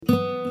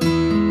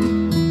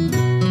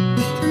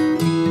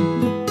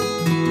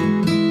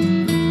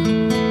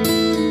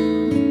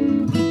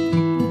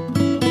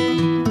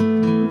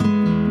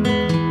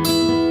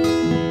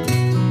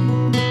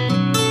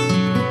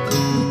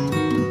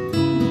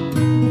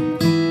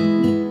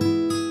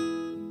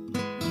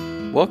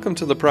Welcome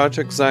to the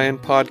Project Zion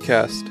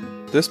podcast.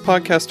 This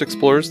podcast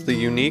explores the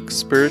unique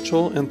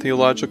spiritual and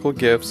theological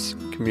gifts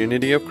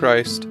Community of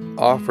Christ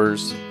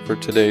offers for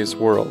today's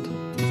world.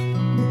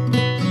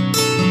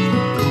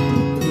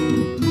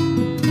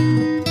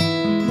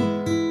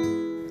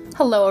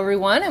 Hello,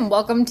 everyone, and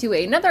welcome to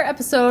another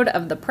episode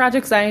of the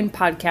Project Zion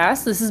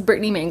podcast. This is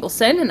Brittany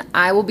Mangelson, and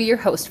I will be your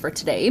host for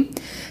today.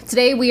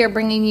 Today, we are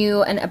bringing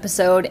you an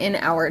episode in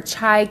our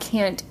Chai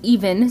Can't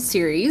Even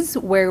series,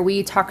 where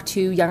we talk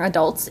to young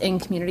adults in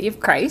Community of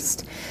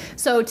Christ.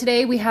 So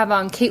today, we have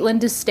on Caitlin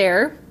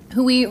DeStair,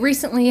 who we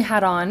recently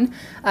had on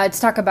to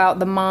talk about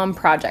the Mom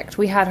Project.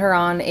 We had her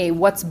on a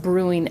What's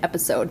Brewing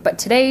episode, but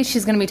today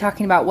she's going to be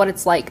talking about what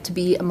it's like to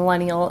be a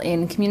millennial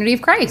in Community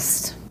of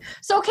Christ.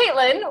 So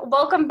Caitlin,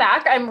 welcome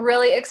back. I'm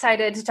really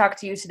excited to talk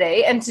to you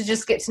today and to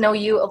just get to know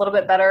you a little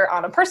bit better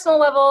on a personal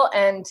level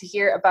and to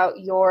hear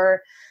about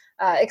your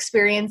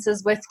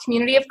experiences with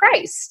Community of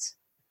Christ.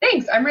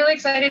 Thanks. I'm really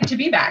excited to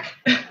be back.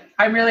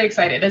 I'm really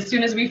excited. As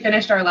soon as we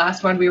finished our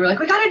last one, we were like,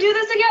 we got to do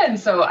this again.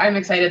 So I'm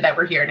excited that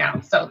we're here now.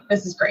 So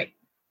this is great.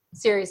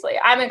 Seriously,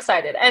 I'm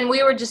excited. And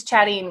we were just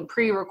chatting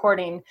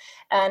pre-recording,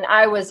 and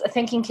I was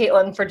thanking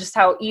Caitlin for just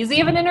how easy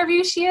of an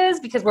interview she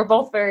is, because we're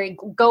both very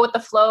go with the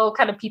flow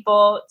kind of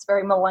people. It's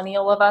very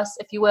millennial of us,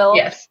 if you will.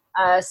 Yes.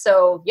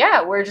 So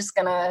yeah, we're just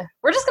gonna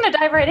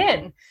dive right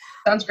in.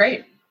 Sounds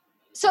great.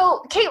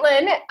 So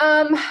Caitlin,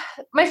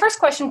 my first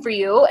question for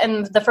you,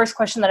 and the first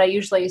question that I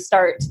usually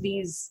start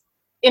these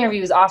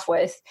interviews off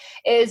with,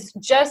 is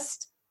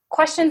just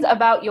questions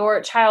about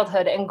your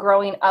childhood and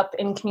growing up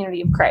in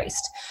Community of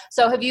Christ.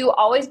 So have you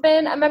always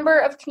been a member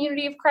of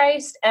Community of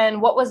Christ?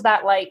 And what was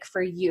that like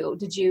for you?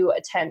 Did you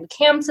attend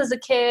camps as a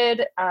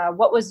kid?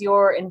 What was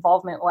your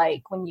involvement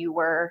like when you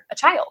were a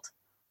child?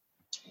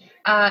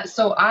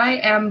 So I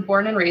am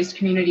born and raised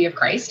Community of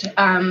Christ.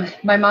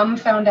 My mom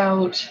found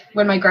out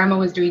when my grandma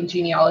was doing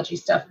genealogy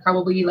stuff,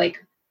 probably like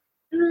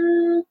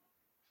 7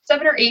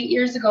 or 8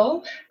 years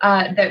ago,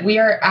 that we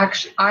are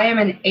actually, I am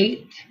an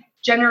 8th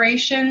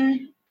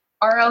generation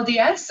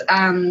RLDS.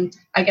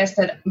 I guess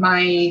that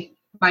my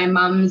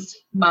mom's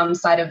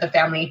side of the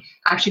family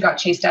actually got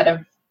chased out of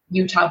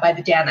Utah by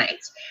the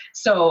Danites.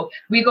 So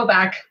we go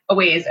back a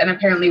ways, and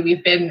apparently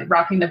we've been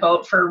rocking the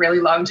boat for a really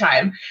long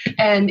time.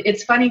 And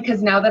it's funny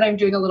because now that I'm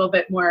doing a little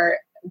bit more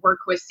work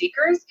with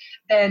seekers,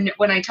 then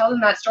when I tell them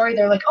that story,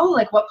 they're like, oh,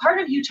 like what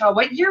part of Utah?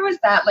 What year was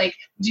that? Like,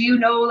 do you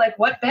know like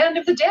what band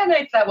of the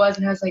Danites that was?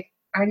 And I was like,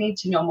 I need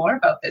to know more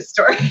about this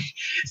story.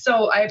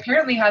 So I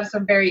apparently have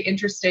some very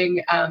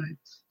interesting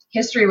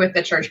history with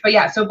the church. But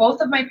yeah, so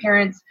both of my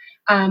parents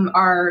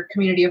are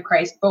Community of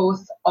Christ,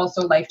 both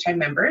also lifetime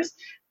members.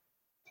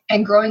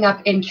 And growing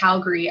up in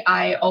Calgary,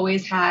 I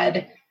always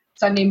had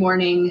Sunday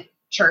morning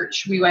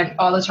church. We went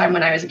all the time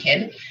when I was a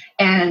kid.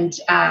 And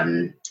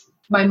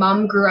my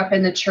mom grew up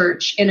in the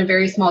church in a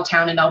very small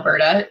town in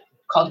Alberta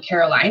called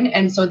Caroline.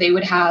 And so they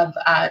would have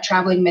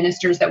traveling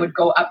ministers that would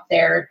go up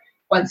there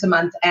once a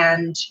month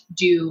and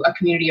do a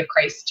Community of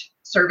Christ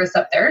service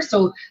up there.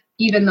 So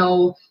even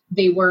though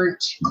they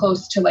weren't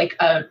close to like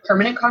a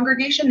permanent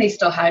congregation, they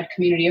still had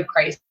Community of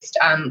Christ,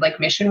 like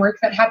mission work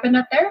that happened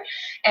up there.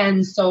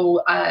 And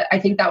so I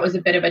think that was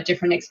a bit of a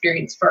different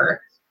experience for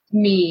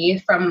me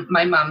from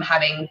my mom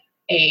having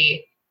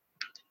a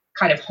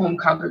kind of home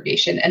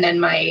congregation. And then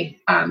my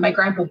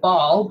grandpa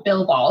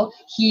Bill Ball,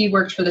 he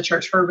worked for the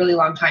church for a really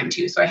long time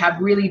too. So I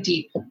have really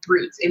deep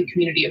roots in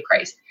Community of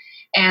Christ.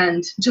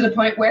 And to the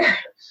point where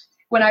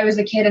when I was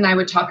a kid and I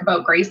would talk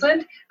about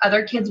Graceland,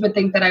 other kids would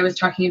think that I was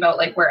talking about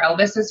like where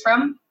Elvis is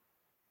from,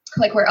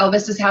 like where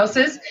Elvis's house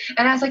is.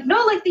 And I was like, no,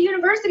 like the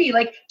university,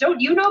 like, don't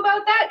you know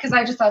about that? Because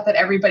I just thought that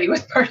everybody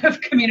was part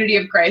of Community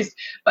of Christ.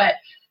 But,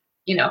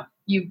 you know,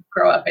 you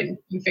grow up and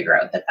you figure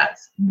out that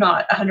that's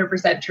not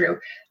 100% true.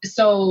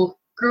 So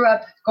grew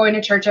up going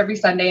to church every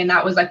Sunday, and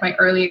that was like my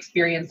early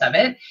experience of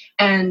it.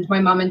 And my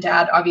mom and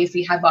dad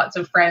obviously had lots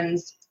of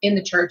friends in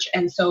the church,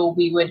 and so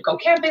we would go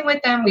camping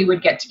with them. We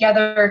would get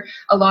together.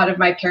 A lot of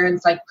my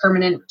parents, like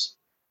permanent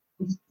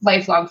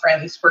lifelong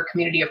friends, were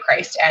Community of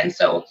Christ, and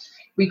so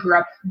we grew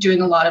up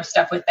doing a lot of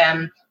stuff with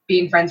them,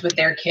 being friends with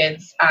their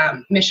kids,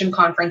 mission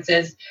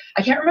conferences.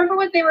 I can't remember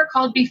what they were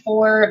called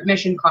before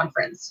mission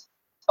conference.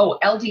 Oh,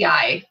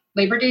 LDI,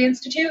 Labor Day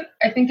Institute,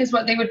 I think is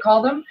what they would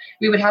call them.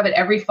 We would have it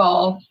every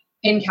fall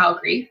in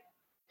Calgary.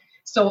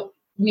 So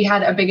we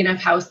had a big enough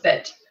house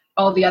that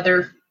all the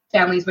other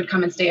families would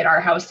come and stay at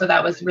our house. So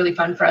that was really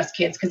fun for us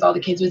kids, because all the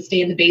kids would stay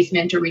in the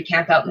basement or we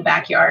camp out in the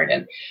backyard.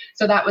 And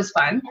so that was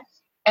fun.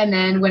 And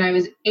then when I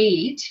was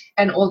 8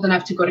 and old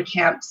enough to go to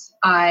camps,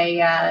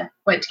 I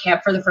went to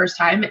camp for the first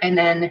time. And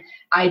then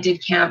I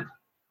did camp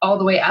all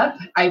the way up.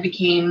 I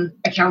became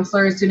a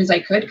counselor as soon as I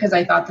could, because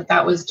I thought that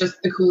that was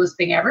just the coolest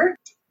thing ever.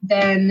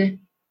 Then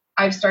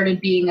I've started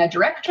being a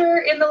director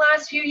in the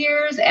last few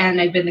years, and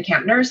I've been the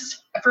camp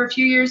nurse for a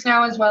few years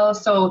now as well.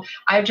 So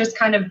I've just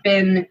kind of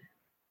been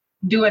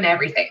doing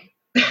everything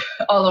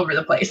all over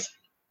the place.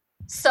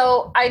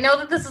 So I know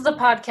that this is a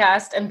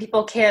podcast and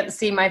people can't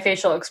see my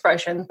facial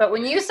expression, but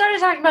when you started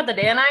talking about the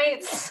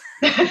Danites,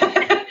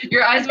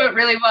 Your eyes went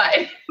really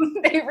wide.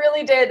 They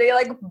really did. They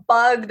like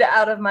bugged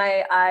out of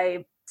my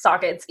eye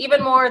sockets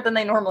even more than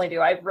they normally do.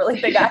 I have really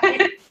big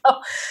eyes.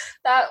 So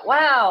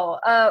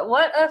wow.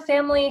 What a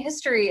family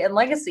history and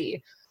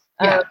legacy.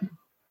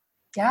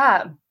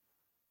 Yeah.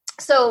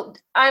 So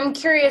I'm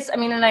curious, I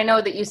mean, and I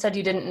know that you said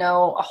you didn't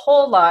know a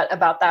whole lot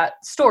about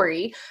that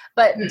story,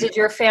 but did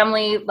your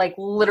family like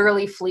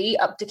literally flee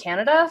up to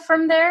Canada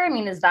from there? I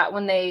mean, is that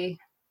when they...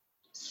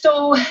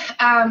 So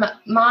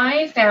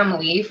my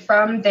family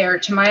from there,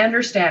 to my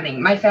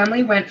understanding, my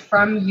family went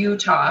from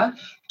Utah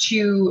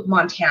to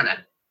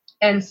Montana.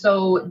 And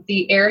so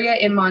the area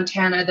in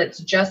Montana that's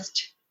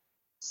just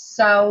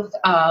south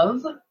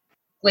of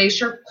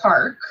Glacier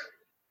Park,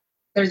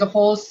 there's a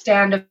whole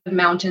stand of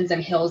mountains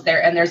and hills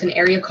there, and there's an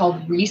area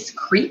called Reese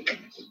Creek,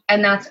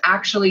 and that's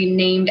actually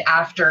named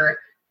after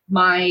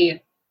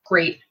my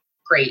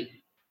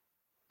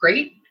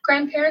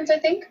great-great-great-grandparents, I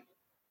think,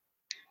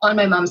 on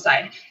my mom's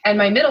side. And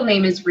my middle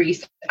name is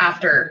Reese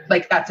after,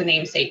 like, that's a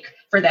namesake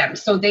for them.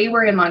 So they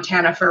were in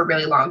Montana for a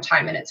really long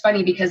time, and it's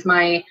funny because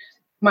my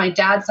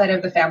dad's side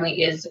of the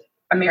family is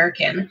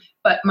American,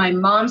 but my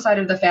mom's side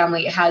of the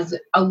family has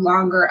a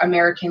longer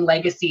American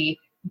legacy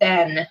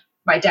than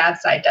my dad's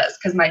side does,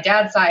 because my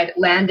dad's side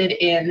landed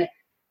in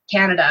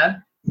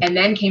Canada and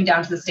then came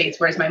down to the States,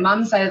 whereas my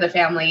mom's side of the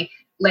family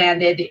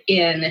landed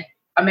in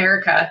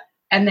America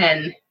and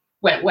then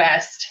went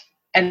west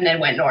and then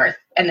went north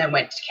and then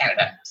went to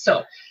Canada.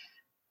 So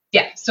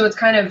yeah, so it's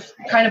kind of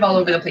all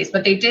over the place,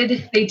 but they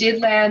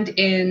did land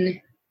in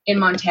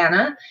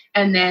Montana,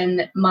 and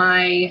then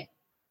my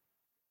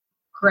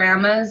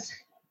grandma's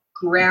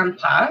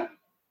grandpa,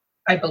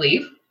 I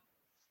believe,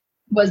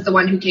 was the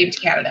one who came to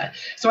Canada.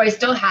 So I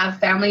still have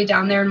family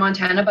down there in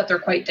Montana, but they're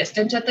quite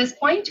distant at this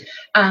point.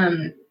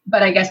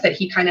 But I guess that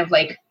he kind of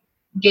like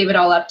gave it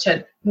all up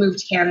to move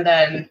to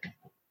Canada. And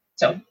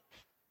so,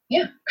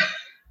 yeah.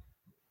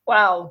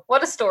 Wow.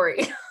 What a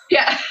story.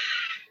 Yeah.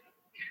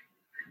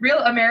 Real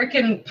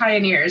American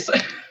pioneers.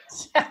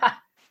 Yeah.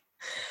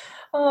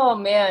 Oh,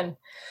 man.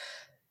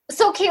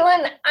 So,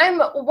 Caitlin,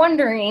 I'm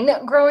wondering,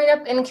 growing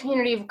up in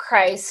Community of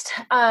Christ,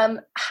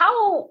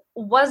 how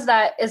was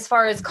that as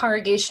far as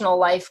congregational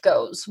life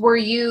goes? Were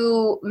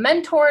you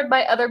mentored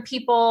by other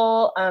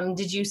people?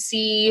 Did you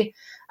see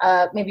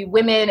maybe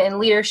women in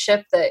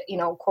leadership that,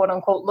 quote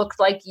unquote, looked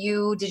like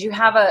you? Did you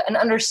have an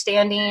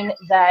understanding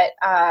that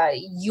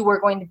you were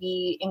going to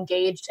be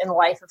engaged in the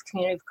life of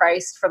Community of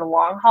Christ for the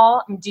long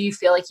haul? Do you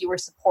feel like you were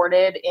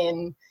supported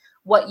in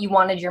what you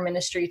wanted your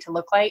ministry to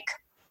look like?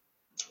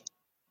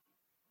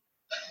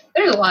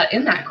 There's a lot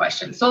in that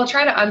question, so I'll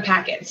try to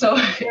unpack it. So,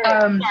 sorry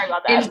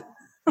about that.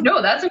 No,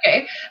 that's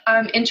okay.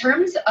 In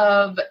terms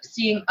of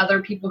seeing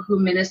other people who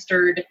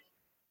ministered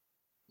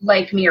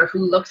like me or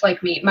who looked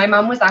like me, my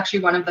mom was actually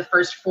one of the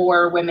first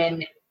 4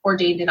 women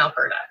ordained in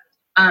Alberta.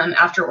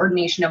 After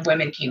ordination of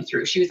women came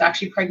through, she was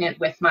actually pregnant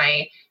with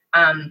my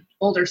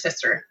older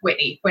sister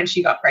Whitney when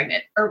she got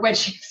pregnant, or when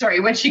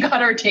she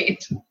got ordained.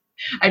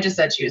 I just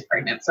said she was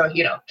pregnant, so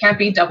can't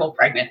be double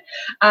pregnant.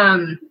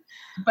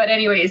 But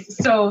anyways,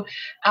 so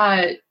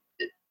that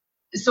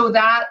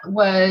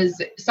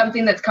was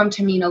something that's come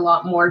to mean a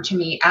lot more to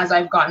me as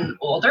I've gotten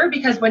older,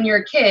 because when you're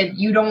a kid,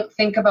 you don't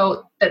think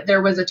about that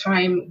there was a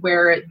time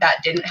where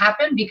that didn't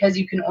happen, because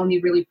you can only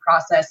really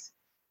process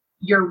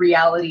your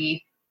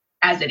reality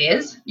as it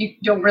is. You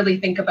don't really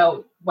think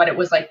about what it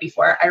was like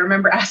before. I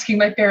remember asking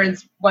my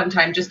parents one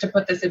time, just to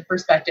put this in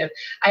perspective,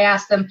 I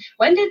asked them,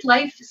 when did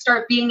life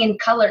start being in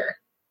color?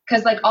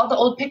 Because like all the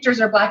old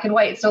pictures are black and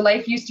white. So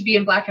life used to be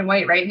in black and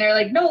white, right? And they're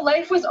like, no,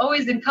 life was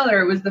always in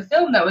color. It was the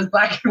film that was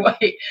black and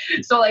white.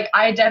 So like,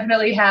 I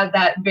definitely had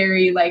that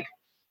very like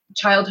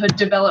childhood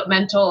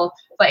developmental,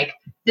 like,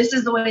 this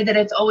is the way that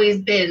it's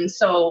always been.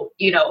 So,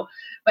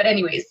 but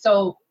anyways,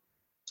 so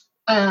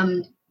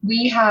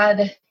we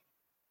had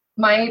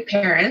my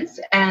parents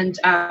and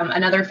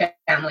another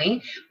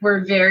family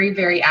were very,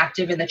 very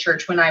active in the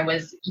church when I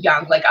was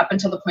young, like up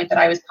until the point that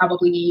I was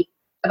probably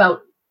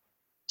about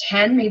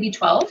 10, maybe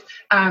 12.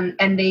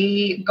 And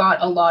they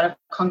got a lot of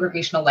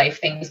congregational life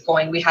things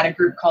going. We had a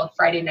group called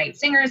Friday Night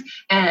Singers,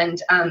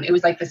 and it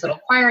was like this little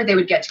choir. They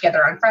would get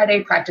together on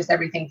Friday, practice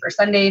everything for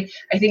Sunday.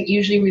 I think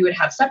usually we would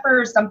have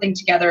supper or something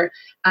together.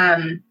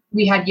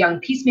 We had Young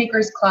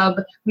Peacemakers Club.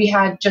 We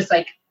had just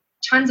like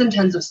tons and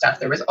tons of stuff.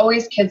 There was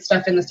always kids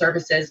stuff in the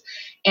services.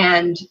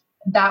 And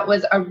that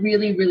was a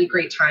really, really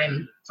great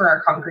time for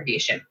our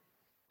congregation.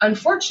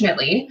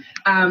 Unfortunately,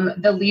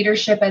 the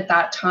leadership at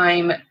that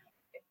time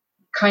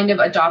kind of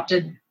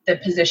adopted the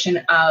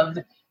position of,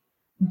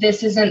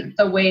 this isn't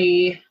the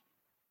way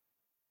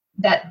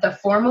that the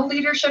formal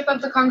leadership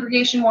of the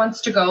congregation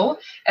wants to go.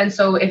 And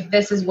so if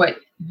this is what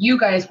you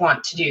guys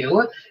want to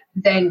do,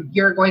 then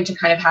you're going to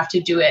kind of have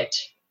to do it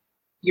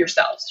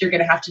yourselves. You're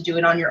going to have to do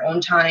it on your own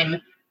time,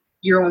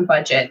 your own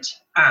budget,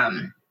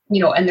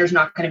 and there's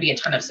not going to be a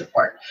ton of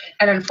support.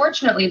 And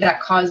unfortunately, that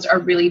caused a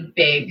really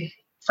big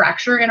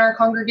fracture in our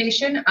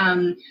congregation.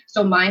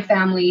 So my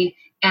family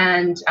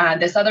and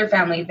this other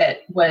family that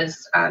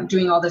was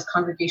doing all this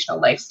congregational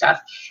life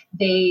stuff,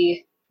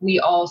 they we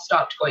all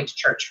stopped going to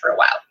church for a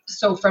while.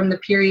 So from the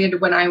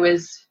period when I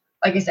was,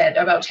 like I said,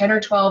 about 10 or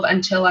 12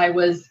 until I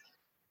was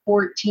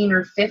 14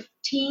 or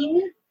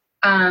 15,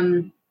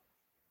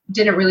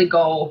 didn't really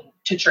go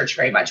to church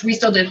very much. We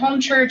still did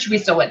home church. We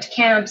still went to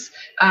camps.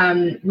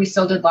 We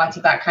still did lots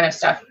of that kind of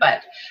stuff.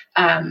 But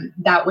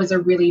that was a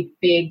really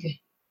big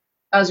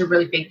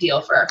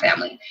deal for our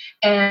family.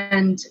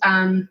 And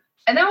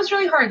that was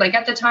really hard. Like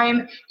at the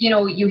time,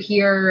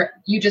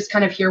 you just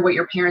kind of hear what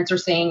your parents are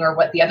saying or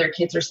what the other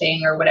kids are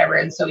saying or whatever.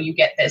 And so you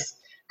get this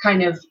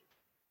kind of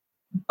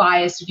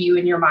biased view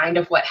in your mind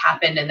of what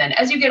happened. And then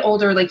as you get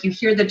older, like you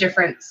hear the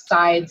different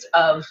sides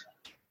of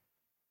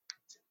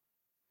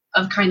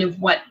kind of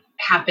what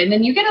happened,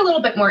 and you get a little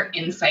bit more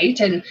insight,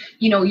 and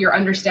you're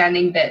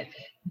understanding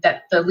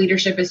that the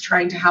leadership is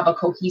trying to have a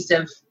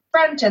cohesive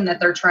front, and that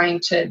they're trying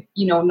to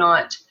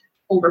not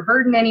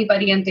overburden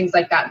anybody and things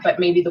like that, but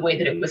maybe the way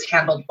that it was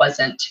handled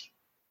wasn't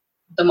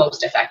the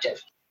most effective.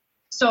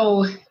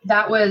 So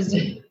that was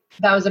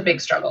a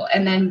big struggle.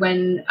 And then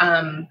when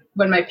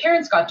my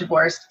parents got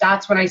divorced,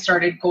 that's when I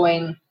started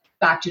going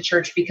back to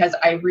church, because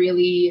I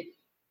really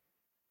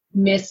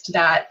missed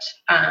that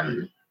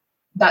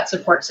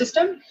support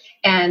system.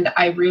 And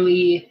I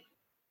really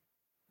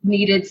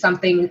needed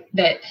something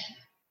that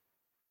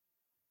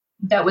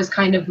was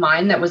kind of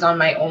mine, that was on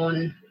my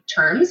own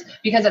terms,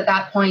 because at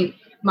that point,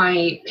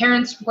 my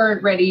parents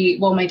weren't ready.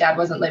 Well, my dad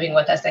wasn't living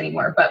with us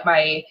anymore, but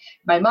my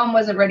mom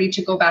wasn't ready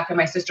to go back, and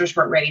my sisters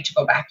weren't ready to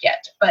go back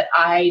yet. But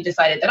I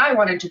decided that I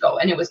wanted to go,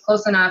 and it was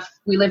close enough.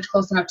 We lived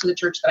close enough to the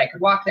church that I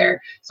could walk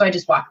there. So I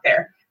just walked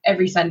there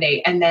every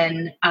Sunday, and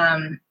then,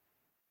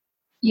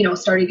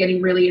 started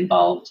getting really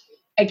involved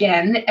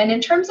again. And in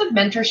terms of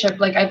mentorship,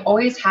 like I've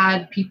always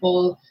had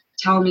people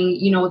tell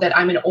me, that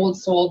I'm an old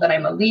soul, that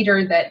I'm a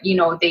leader, that,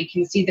 they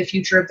can see the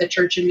future of the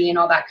church in me and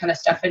all that kind of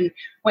stuff. And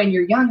when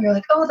you're young, you're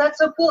like, oh, that's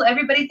so cool.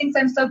 Everybody thinks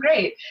I'm so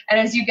great. And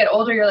as you get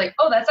older, you're like,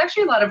 oh, that's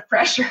actually a lot of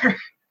pressure.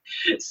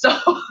 So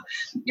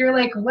you're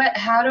like, what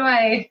do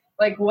I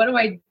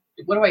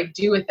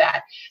do with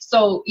that?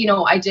 So,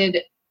 I did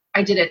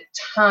a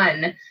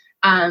ton.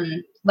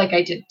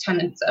 I did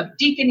tons of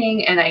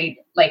deaconing, and I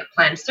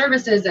planned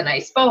services, and I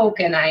spoke,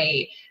 and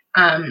I,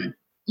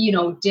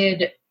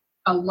 did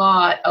a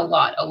lot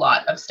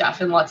of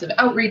stuff, and lots of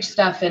outreach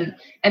stuff and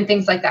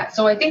things like that.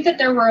 So I think that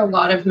there were a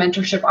lot of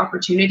mentorship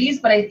opportunities,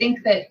 but I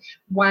think that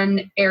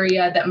one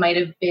area that might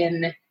have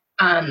been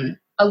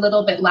a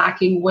little bit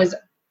lacking was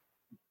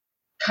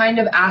kind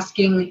of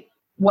asking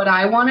what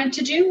I wanted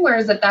to do.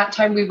 Whereas at that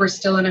time we were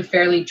still in a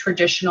fairly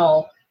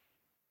traditional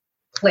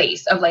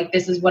place of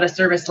this is what a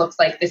service looks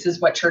like. This is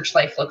what church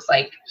life looks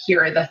like.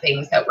 Here are the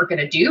things that we're going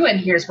to do, and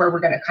here's where we're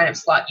going to kind of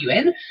slot you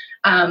in.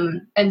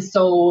 And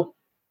so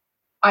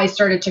I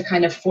started to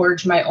kind of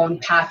forge my own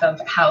path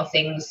of how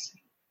things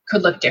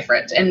could look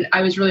different. And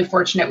I was really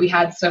fortunate. We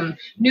had some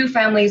new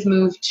families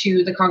move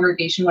to the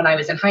congregation when I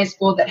was in high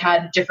school that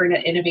had different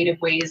and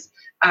innovative ways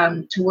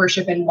to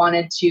worship, and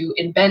wanted to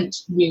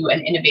invent new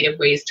and innovative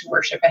ways to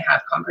worship and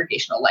have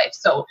congregational life.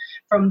 So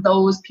from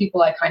those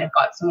people, I kind of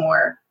got some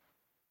more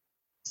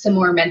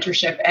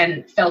mentorship,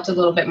 and felt a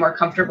little bit more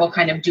comfortable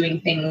kind of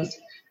doing things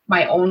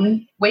my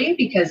own way,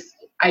 because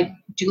I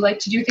do like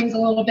to do things a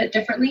little bit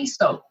differently.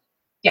 So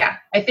yeah,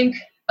 I think,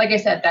 like I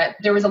said, that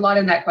there was a lot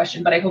in that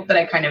question, but I hope that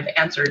I kind of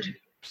answered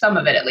some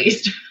of it at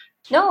least.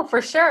 No,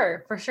 for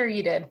sure. For sure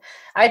you did.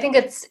 I think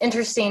it's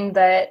interesting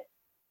that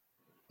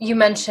you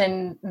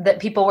mentioned that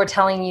people were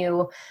telling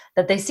you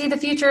that they see the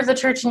future of the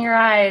church in your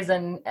eyes.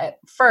 And at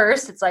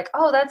first it's like,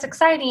 oh, that's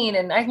exciting,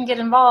 and I can get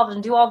involved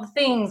and do all the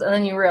things. And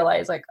then you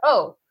realize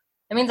oh,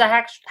 it means I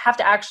have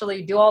to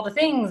actually do all the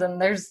things,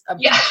 and there's a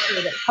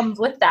pressure that comes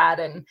with that.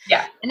 And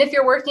and if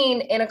you're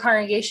working in a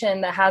congregation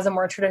that has a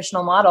more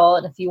traditional model,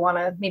 and if you want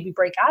to maybe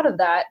break out of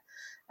that,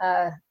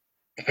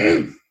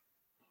 if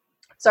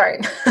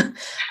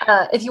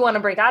you want to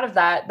break out of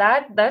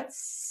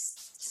that's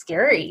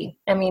scary.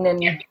 I mean,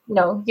 and you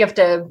have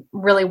to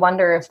really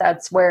wonder if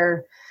that's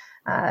where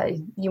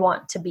you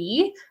want to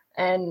be,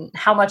 and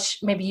how much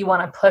maybe you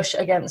want to push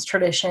against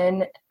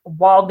tradition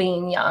while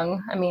being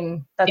young. I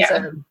mean, that's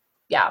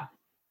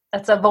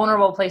that's a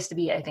vulnerable place to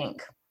be, I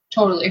think.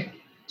 Totally.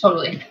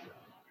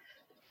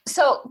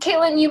 So,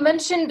 Caitlin, you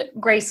mentioned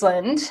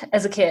Graceland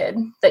as a kid,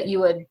 that you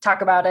would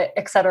talk about it,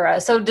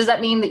 etc. So does that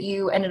mean that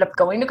you ended up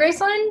going to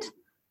Graceland?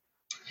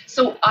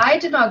 So I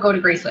did not go to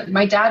Graceland.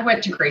 My dad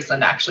went to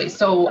Graceland, actually.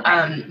 So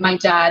my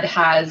dad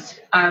has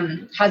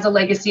a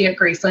legacy at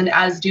Graceland,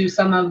 as do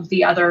some of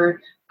the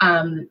other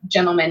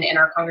gentlemen in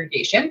our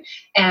congregation.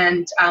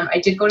 And I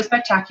did go to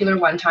Spectacular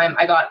one time.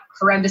 I got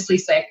horrendously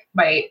sick.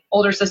 My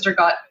older sister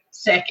got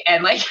sick,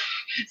 and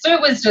so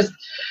it was just,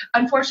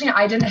 unfortunately,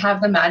 I didn't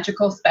have the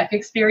magical spec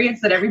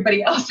experience that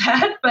everybody else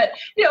had, but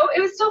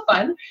it was still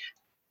fun.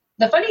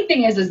 The funny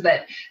thing is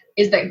that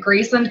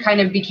Graceland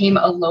kind of became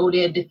a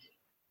loaded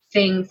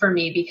thing for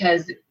me,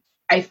 because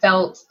I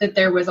felt that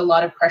there was a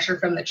lot of pressure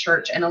from the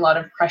church, and a lot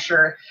of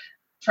pressure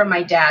from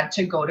my dad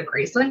to go to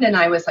Graceland. And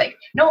I was like,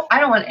 no, I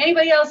don't want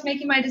anybody else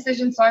making my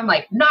decision. So I'm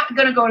like, not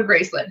going to go to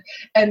Graceland.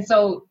 And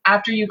so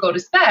after you go to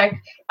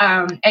spec,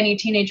 any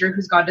teenager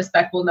who's gone to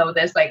spec will know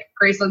this, like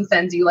Graceland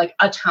sends you like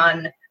a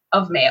ton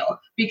of mail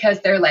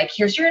because they're like,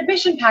 here's your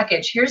admission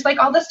package. Here's like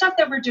all the stuff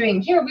that we're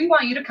doing here. We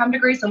want you to come to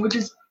Graceland, which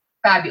is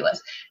fabulous.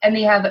 And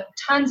they have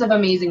tons of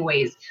amazing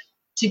ways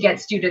to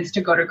get students to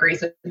go to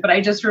Graceland. But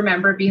I just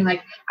remember being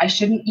like, I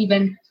shouldn't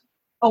even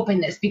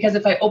open this because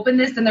if I open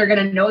this, then they're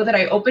going to know that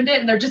I opened it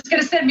and they're just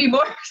going to send me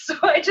more. So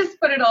I just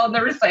put it all in the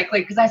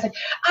recycling because I said,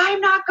 I'm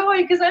not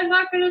going because I'm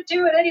not going to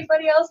do what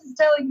anybody else is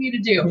telling me to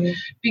do. Mm-hmm.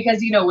 Because,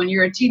 when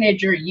you're a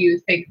teenager, you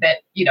think that,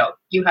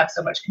 you have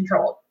so much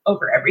control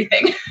over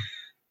everything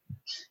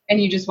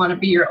and you just want to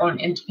be your own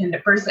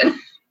independent person.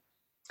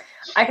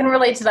 I can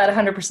relate to that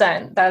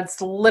 100%. That's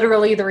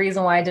literally the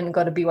reason why I didn't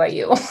go to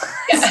BYU.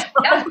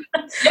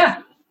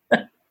 Yeah.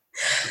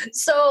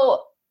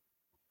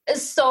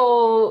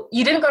 So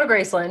you didn't go to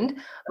Graceland,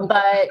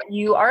 but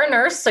you are a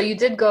nurse, so you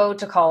did go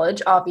to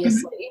college,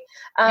 obviously.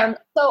 Mm-hmm.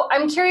 So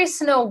I'm curious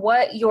to know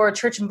what your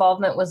church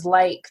involvement was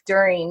like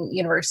during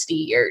university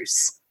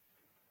years.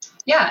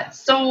 Yeah,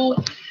 so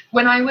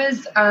when I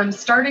was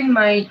starting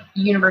my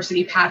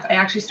university path, I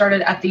actually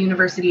started at the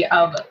University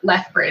of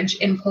Lethbridge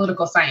in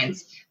political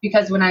science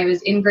because when I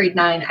was in grade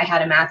 9, I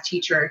had a math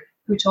teacher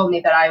who told me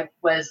that I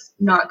was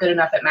not good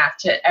enough at math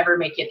to ever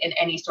make it in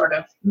any sort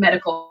of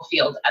medical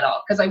field at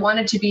all. Because I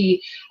wanted to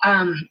be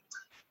an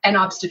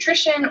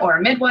obstetrician or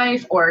a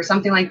midwife or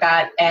something like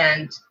that.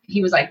 And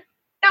he was like,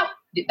 no,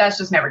 that's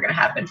just never going to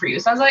happen for you.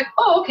 So I was like,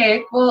 oh,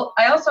 okay. Well,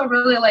 I also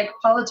really like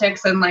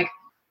politics and like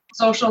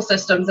social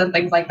systems and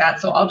things like that.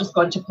 So I'll just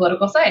go into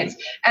political science.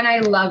 And I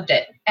loved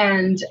it.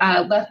 And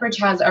Lethbridge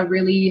has a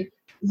really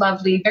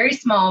lovely, very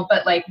small,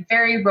 but like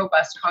very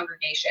robust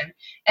congregation.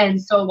 And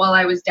so while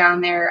I was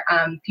down there,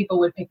 people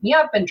would pick me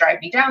up and drive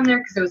me down there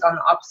because it was on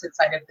the opposite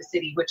side of the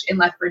city, which in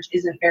Lethbridge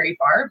isn't very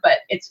far, but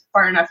it's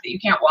far enough that you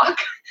can't walk.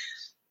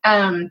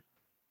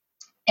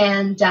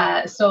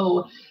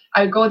 So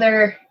I would go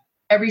there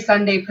every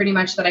Sunday pretty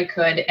much that I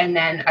could. And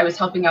then I was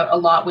helping out a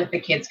lot with the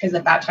kids because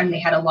at that time they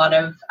had a lot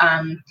of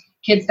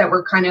kids that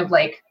were kind of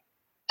like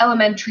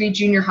elementary,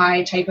 junior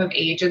high type of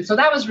age. And so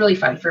that was really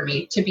fun for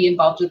me to be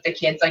involved with the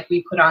kids. Like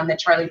we put on the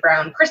Charlie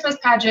Brown Christmas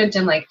pageant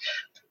and like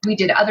we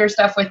did other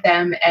stuff with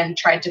them and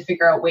tried to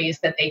figure out ways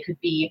that they could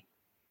be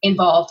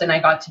involved. And I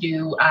got to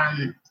do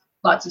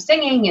lots of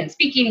singing and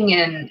speaking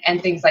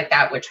and things like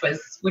that, which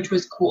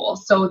was cool.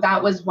 So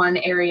that was one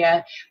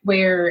area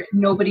where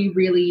nobody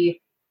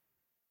really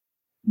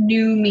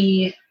knew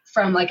me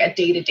from like a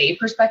day-to-day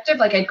perspective.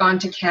 Like I'd gone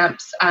to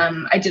camps.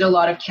 I did a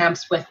lot of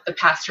camps with the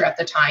pastor at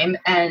the time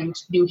and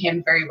knew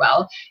him very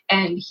well.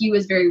 And he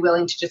was very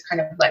willing to just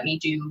kind of let me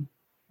do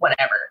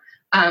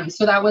whatever.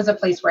 So that was a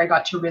place where I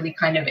got to really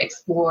kind of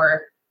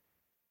explore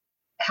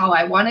how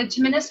I wanted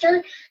to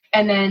minister.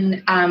 And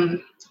then,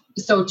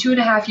 so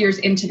 2.5 years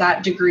into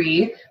that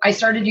degree, I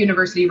started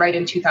university right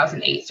in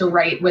 2008. So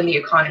right when the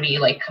economy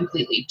like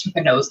completely took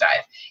a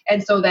nosedive.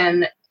 And so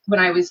then when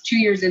I was 2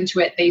 years into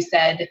it, they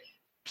said,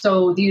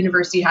 so the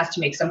university has to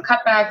make some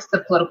cutbacks.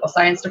 The political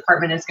science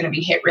department is going to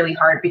be hit really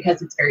hard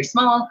because it's very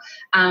small.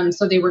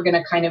 So they were going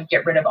to kind of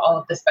get rid of all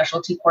of the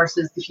specialty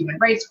courses, the human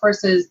rights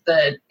courses,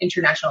 the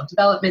international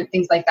development,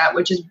 things like that,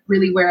 which is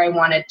really where I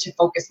wanted to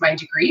focus my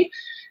degree.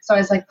 So I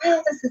was like,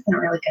 well, this isn't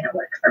really going to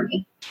work for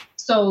me.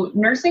 So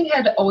nursing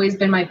had always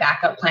been my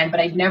backup plan,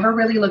 but I'd never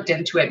really looked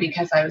into it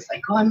because I was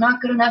like, oh, I'm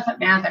not good enough at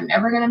math. I'm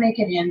never going to make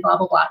it in, blah,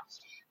 blah, blah.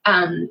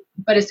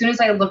 But as soon as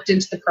I looked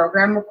into the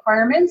program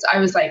requirements, I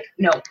was like,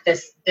 no,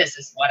 this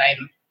is what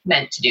I'm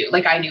meant to do.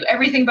 Like I knew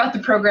everything about the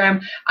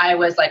program. I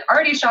was like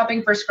already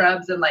shopping for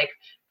scrubs and like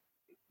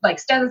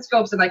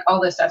stethoscopes and like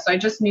all this stuff. So I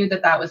just knew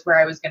that was where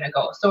I was going to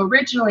go. So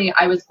originally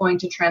I was going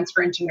to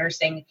transfer into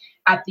nursing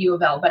at the U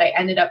of L, but I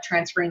ended up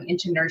transferring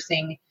into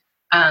nursing,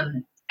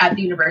 at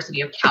the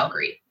University of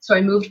Calgary. So I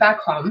moved back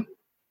home.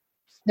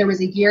 There was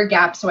a year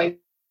gap. So I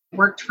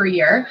worked for a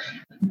year,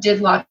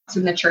 did lots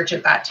in the church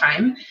at that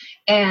time.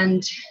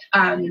 And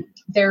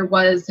there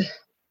was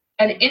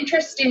an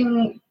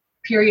interesting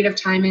period of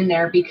time in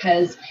there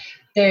because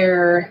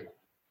there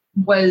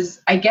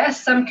was, I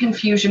guess, some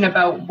confusion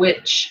about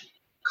which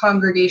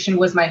congregation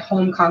was my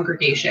home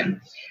congregation.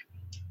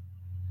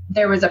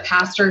 There was a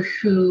pastor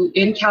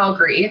in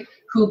Calgary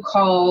who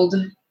called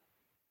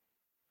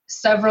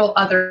several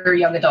other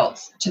young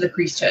adults to the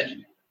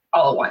priesthood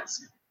all at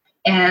once.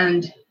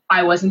 And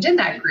I wasn't in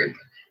that group.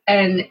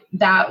 And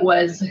that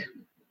was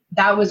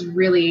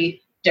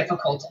really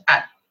difficult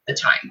at the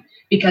time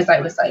because I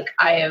was like,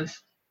 I'm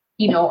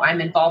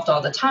involved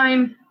all the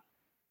time.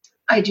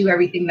 I do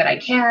everything that I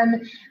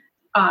can.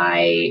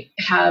 I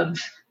have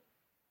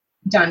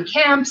done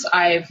camps.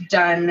 I've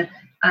done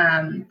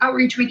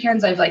outreach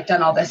weekends. I've like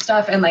done all this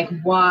stuff. And like,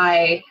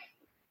 why,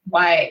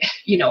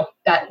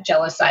 that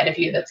jealous side of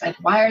you that's like,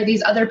 why are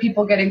these other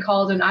people getting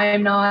called and I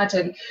am not,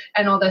 and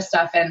all this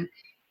stuff. And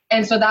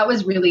so that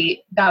was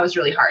really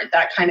hard.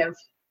 That kind of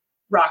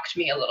rocked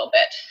me a little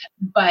bit.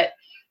 But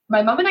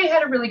my mom and I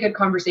had a really good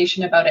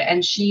conversation about it,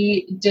 and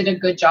she did a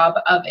good job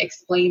of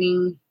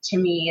explaining to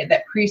me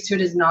that priesthood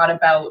is not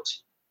about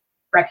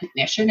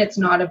recognition. It's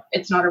not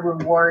a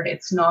reward.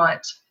 It's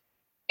not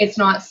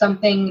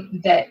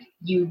something that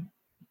you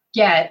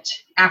get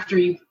after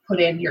you put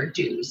in your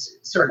dues,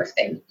 sort of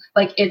thing.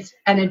 Like, it's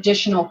an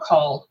additional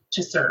call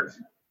to serve.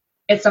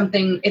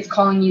 It's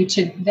calling you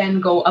to then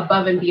go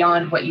above and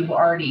beyond what you've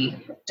already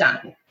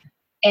done.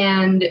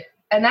 And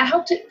that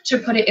helped to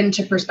put it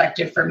into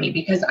perspective for me,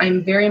 because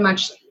I'm very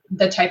much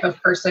the type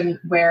of person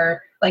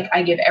where, like,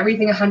 I give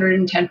everything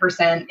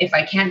 110%. If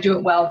I can't do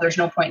it well, there's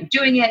no point in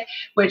doing it,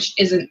 which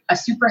isn't a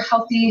super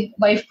healthy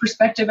life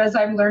perspective as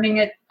I'm learning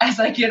it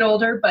as I get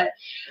older. But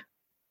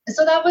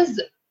so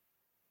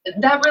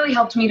that really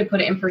helped me to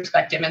put it in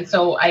perspective. And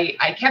so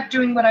I kept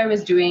doing what I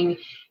was doing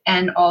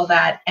and all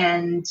that.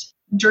 And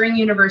during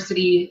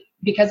university,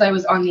 because I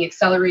was on the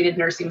accelerated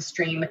nursing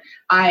stream,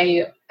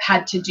 I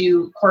had to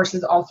do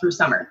courses all through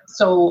summer.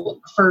 So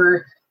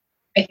for,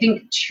 I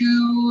think,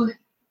 two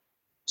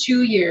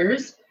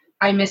years,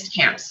 I missed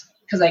camps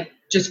because I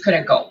just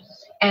couldn't go.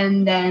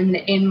 And then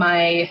in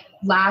my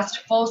last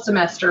full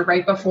semester,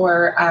 right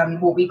before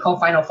what we call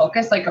final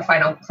focus, like a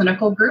final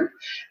clinical group,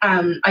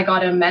 I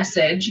got a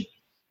message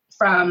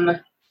from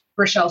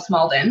Rochelle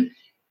Smalden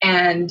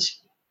and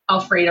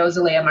Alfredo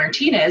Zelaya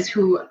Martinez,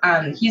 who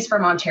he's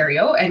from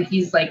Ontario, and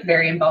he's like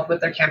very involved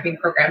with their camping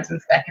programs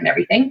and spec and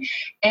everything.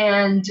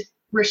 And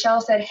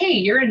Rochelle said, "Hey,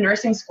 you're in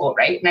nursing school,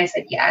 right?" And I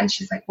said, "Yeah." And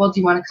she's like, "Well, do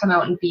you want to come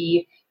out and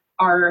be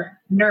our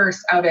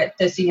nurse out at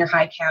the senior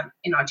high camp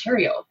in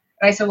Ontario?"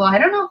 And I said, "Well, I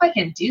don't know if I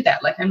can do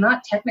that. Like, I'm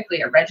not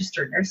technically a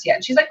registered nurse yet."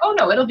 And she's like, "Oh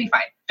no, it'll be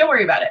fine. Don't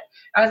worry about it."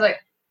 I was like,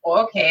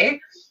 "Okay."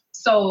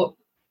 So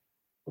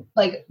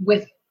like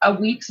with a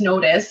week's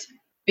notice,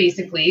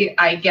 basically,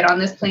 I get on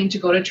this plane to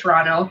go to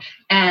Toronto,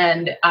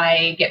 and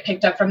I get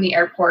picked up from the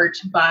airport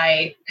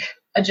by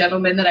a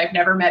gentleman that I've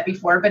never met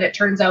before. But it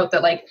turns out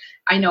that, like,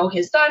 I know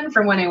his son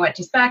from when I went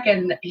to spec,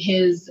 and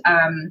his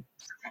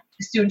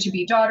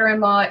soon-to-be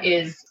daughter-in-law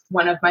is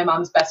one of my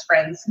mom's best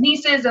friend's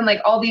nieces, and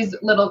like all these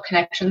little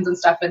connections and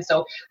stuff. And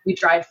so we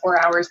drive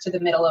 4 hours to the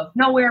middle of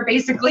nowhere,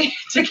 basically,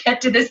 to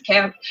get to this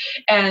camp.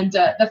 And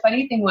the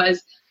funny thing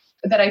was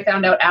that I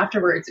found out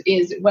afterwards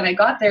is when I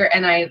got there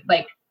and I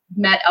like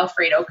met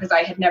Alfredo, because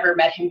I had never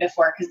met him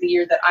before, because the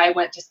year that I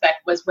went to spec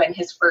was when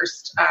his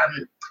first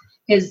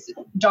his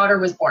daughter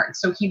was born,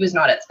 so he was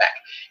not at spec.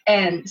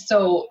 And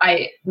so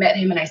I met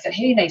him and I said,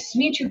 "Hey, nice to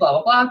meet you, blah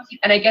blah blah."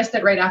 And I guess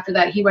that right after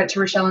that he went to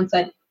Rochelle and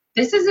said,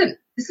 this isn't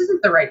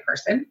the right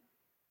person."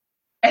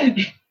 And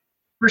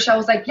Rochelle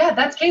was like, "Yeah,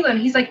 that's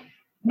Caitlin." He's like,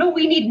 "No,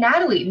 we need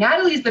Natalie.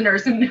 Natalie's the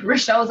nurse." And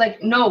Rochelle was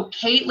like, "No,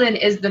 Caitlin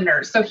is the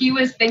nurse." So he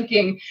was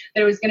thinking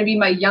that it was going to be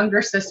my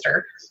younger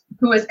sister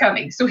who was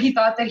coming. So he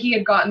thought that he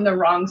had gotten the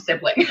wrong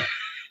sibling.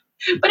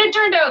 But it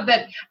turned out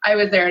that I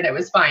was there and it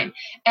was fine.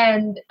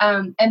 And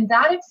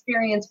that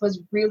experience was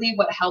really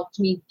what helped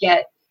me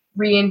get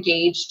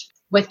re-engaged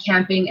with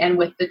camping and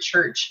with the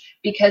church,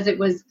 because it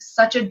was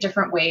such a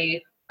different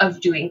way of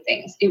doing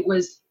things. It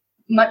was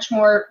much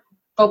more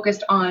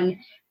focused on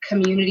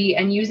community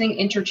and using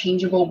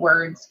interchangeable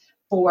words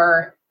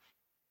for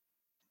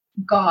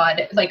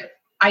God. Like,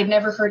 I'd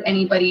never heard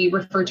anybody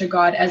refer to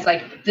God as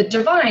like the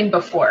divine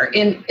before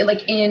in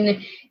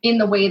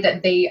the way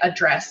that they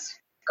address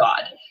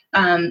God.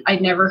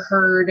 I'd never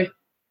heard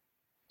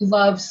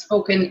love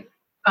spoken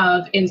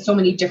of in so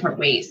many different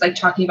ways, like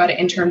talking about it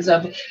in terms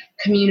of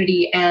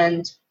community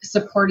and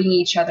supporting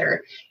each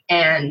other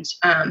and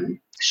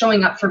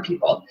showing up for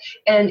people.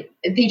 And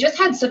they just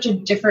had such a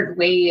different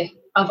way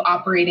of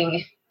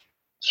operating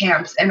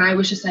camps. And I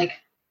was just like,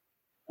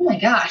 oh my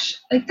gosh,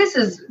 like this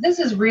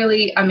is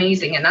really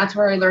amazing. And that's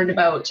where I learned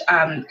about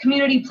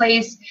Community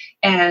Place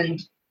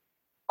and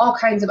all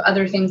kinds of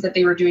other things that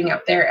they were doing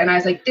out there. And I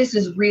was like, this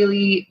is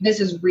really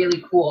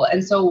cool.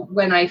 And so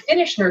when I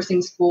finished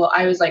nursing school,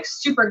 I was like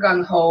super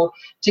gung-ho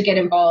to get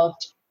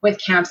involved with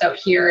camps out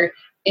here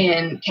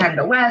in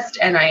Canada West.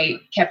 And I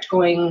kept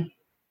going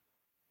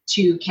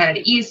to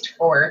Canada East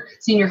for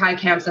senior high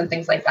camps and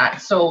things like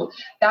that. So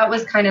that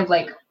was kind of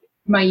like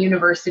my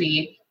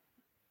university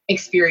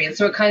experience.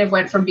 So it kind of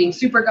went from being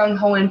super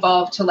gung-ho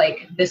involved to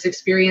like this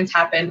experience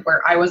happened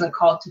where I wasn't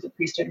called to the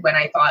priesthood when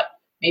I thought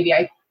maybe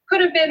I could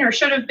have been or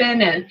should have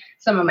been, and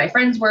some of my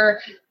friends were,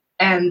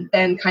 and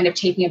then kind of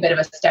taking a bit of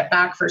a step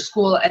back for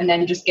school and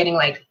then just getting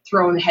like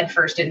thrown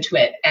headfirst into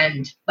it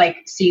and like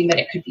seeing that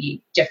it could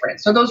be different.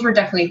 So those were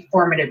definitely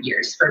formative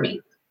years for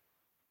me.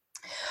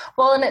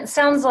 Well, and it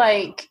sounds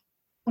like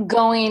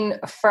going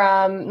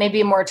from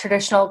maybe a more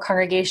traditional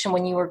congregation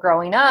when you were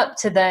growing up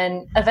to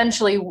then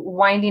eventually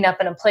winding up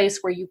in a place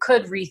where you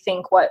could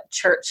rethink what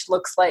church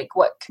looks like,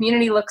 what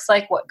community looks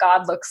like, what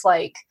God looks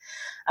like,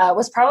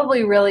 was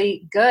probably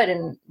really good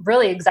and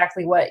really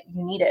exactly what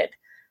you needed.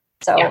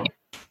 So yeah.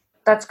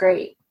 That's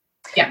great.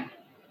 Yeah.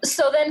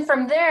 So then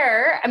from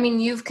there, I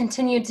mean, you've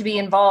continued to be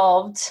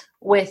involved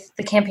with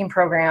the camping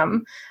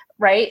program,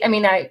 right? I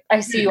mean, I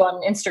see you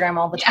on Instagram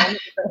all the time.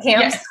 Yeah.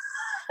 Camps.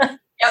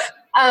 Yes.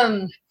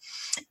 Yep.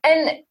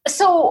 And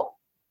so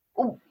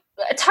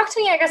talk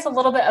to me, I guess, a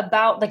little bit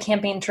about the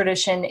camping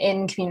tradition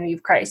in Community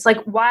of Christ.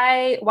 Like,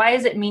 why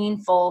is it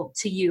meaningful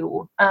to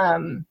you? I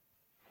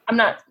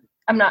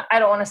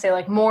don't want to say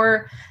like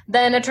more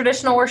than a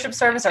traditional worship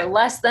service or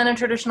less than a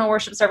traditional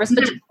worship service,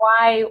 but just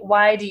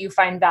why do you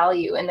find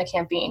value in the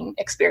camping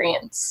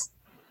experience?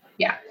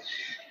 Yeah.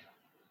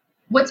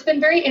 What's been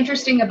very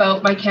interesting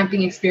about my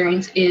camping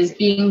experience is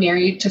being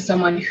married to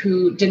someone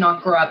who did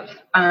not grow up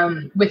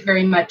with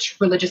very much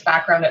religious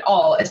background at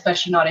all,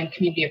 especially not in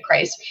Community of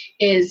Christ,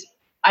 is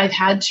I've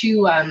had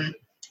to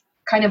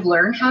kind of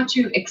learn how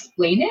to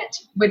explain it,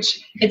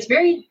 which it's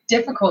very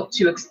difficult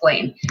to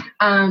explain.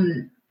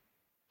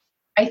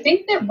 I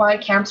think that why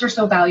camps are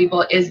so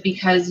valuable is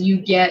because you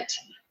get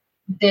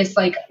this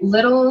like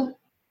little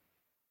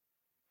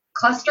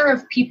cluster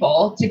of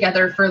people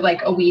together for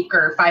like a week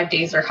or 5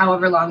 days or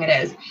however long it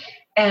is.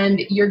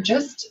 And you're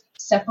just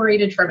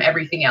separated from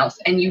everything else.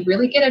 And you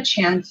really get a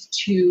chance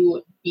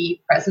to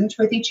be present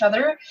with each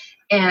other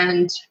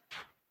and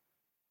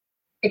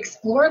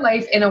explore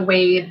life in a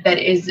way that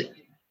is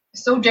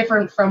so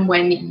different from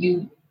when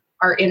you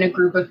are in a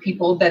group of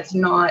people that's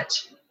not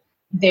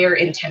there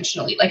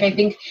intentionally. Like, I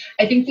think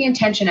the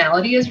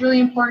intentionality is really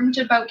important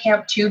about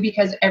camp too,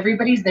 because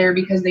everybody's there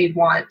because they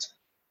want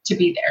to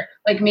be there.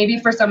 Like, maybe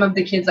for some of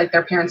the kids, like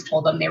their parents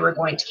told them they were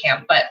going to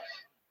camp, but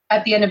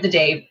at the end of the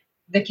day,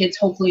 the kids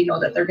hopefully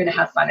know that they're going to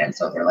have fun. And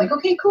so they're like,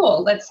 okay,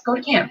 cool, let's go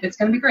to camp. It's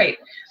going to be great.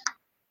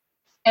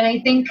 And I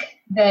think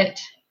that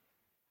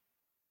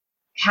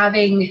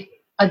having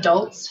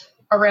adults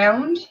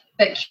around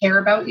that care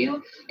about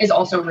you is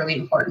also really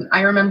important.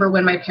 I remember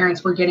when my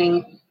parents were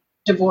getting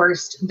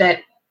divorced that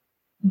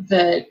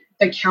the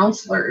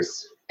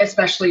counselors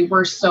especially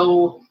were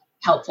so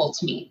helpful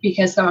to me,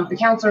 because some of the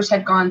counselors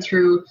had gone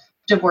through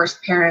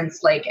divorced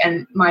parents, like,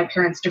 and my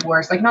parents'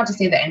 divorce, like, not to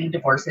say that any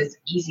divorce is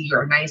easy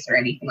or nice or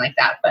anything like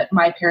that, but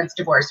my parents'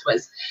 divorce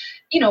was,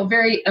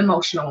 very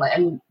emotional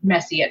and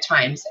messy at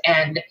times.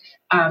 And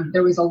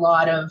there was a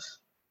lot of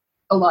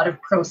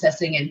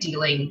processing and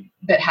dealing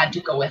that had to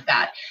go with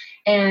that.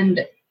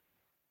 And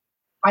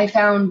I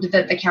found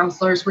that the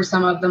counselors were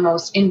some of the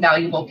most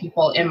invaluable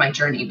people in my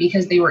journey,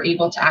 because they were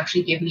able to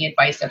actually give me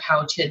advice of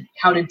how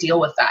to deal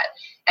with that,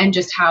 and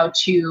just how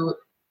to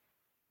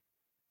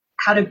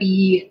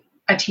be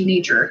a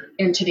teenager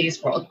in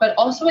today's world. But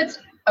also it's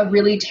a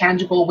really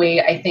tangible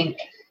way, I think,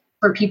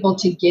 for people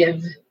to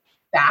give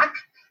back.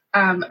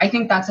 I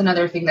think that's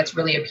another thing that's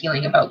really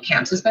appealing about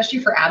camps, especially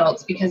for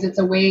adults, because it's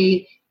a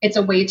way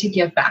to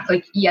give back.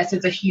 Like, yes,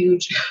 it's a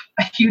huge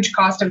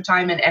cost of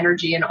time and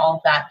energy and all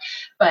of that,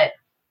 but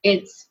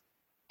it's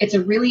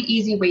a really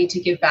easy way to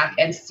give back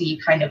and see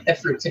kind of the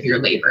fruits of your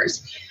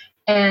labors.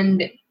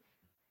 And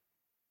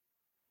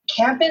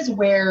camp is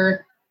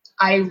where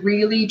I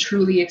really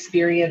truly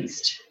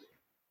experienced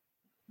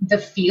the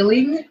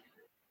feeling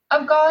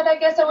of God, I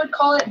guess I would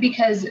call it,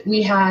 because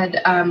we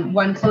had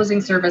one closing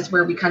service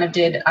where we kind of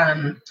did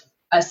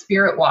a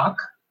spirit walk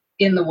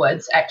in the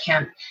woods at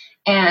camp.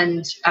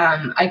 And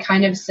I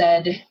kind of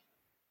said,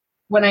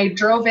 when I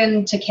drove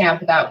into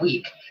camp that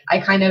week, I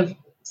kind of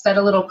said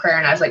a little prayer,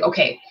 and I was like,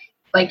 okay,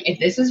 like, if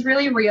this is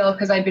really real,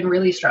 because I've been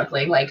really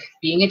struggling, like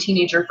being a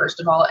teenager, first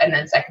of all, and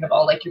then second of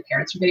all, like your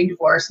parents are getting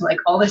divorced and like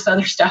all this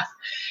other stuff.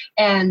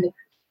 And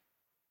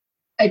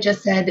I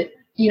just said,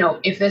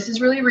 if this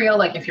is really real,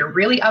 like if you're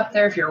really up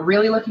there, if you're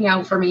really looking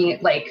out for me,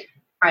 like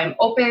I'm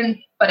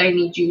open, but I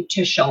need you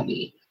to show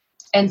me.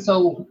 And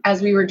so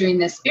as we were doing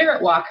this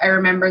spirit walk, I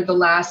remember the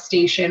last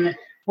station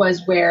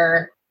was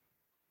where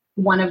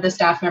one of the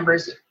staff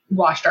members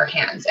washed our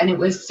hands, and it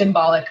was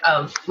symbolic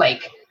of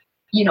like,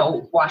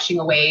 washing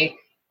away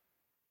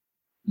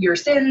your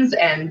sins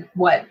and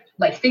what,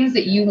 like, things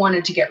that you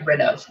wanted to get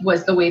rid of,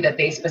 was the way that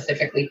they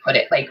specifically put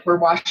it. Like, we're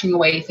washing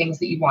away things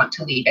that you want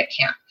to leave at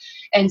camp.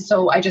 And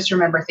so I just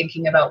remember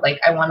thinking about, like,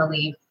 I want to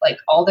leave like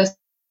all this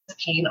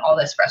pain, all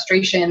this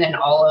frustration, and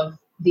all of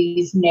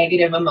these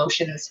negative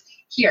emotions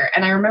here.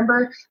 And I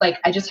remember, like,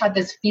 I just had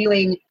this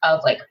feeling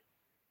of like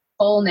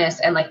fullness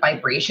and like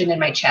vibration in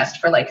my chest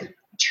for like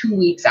 2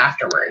 weeks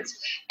afterwards.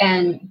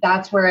 And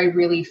that's where I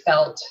really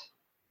felt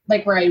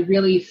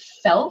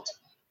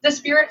the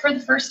Spirit for the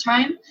first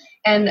time.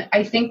 And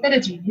I think that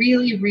it's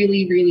really,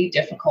 really, really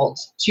difficult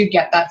to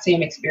get that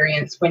same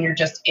experience when you're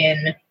just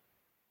in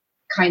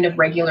kind of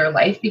regular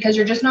life, because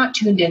you're just not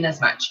tuned in as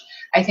much.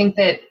 I think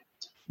that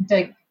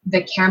the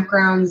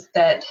campgrounds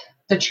that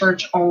the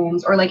church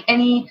owns, or like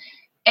any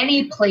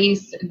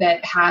place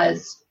that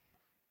has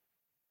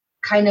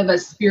kind of a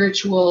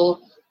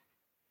spiritual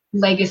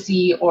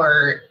legacy,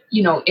 or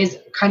is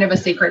kind of a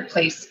sacred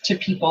place to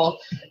people.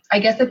 I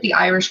guess that the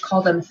Irish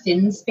call them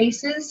thin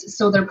spaces.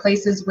 So they're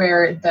places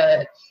where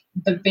the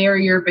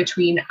barrier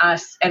between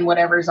us and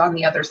whatever's on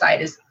the other side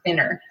is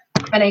thinner.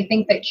 And I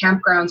think that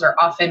campgrounds are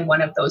often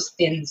one of those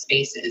thin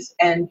spaces.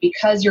 And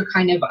because you're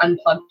kind of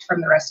unplugged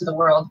from the rest of the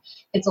world,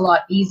 it's a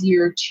lot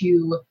easier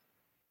to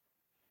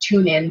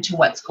tune in to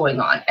what's going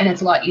on. And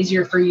it's a lot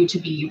easier for you to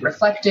be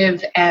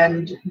reflective.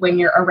 And when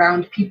you're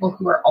around people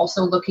who are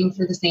also looking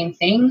for the same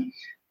thing,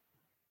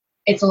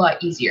 it's a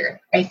lot easier,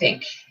 I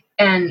think.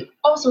 And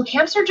also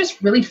camps are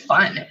just really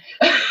fun.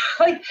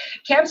 Like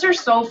camps are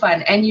so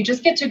fun and you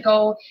just get to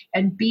go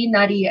and be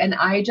nutty. And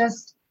I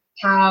just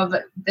have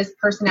this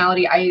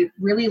personality. I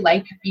really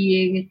like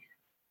being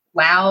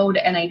loud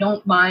and I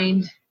don't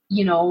mind,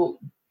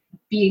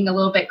 being a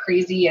little bit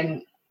crazy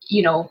and,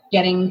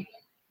 getting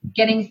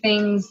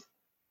things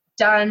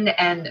done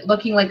and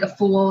looking like a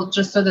fool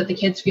just so that the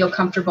kids feel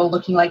comfortable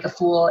looking like a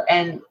fool.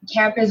 And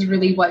camp is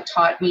really what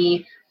taught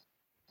me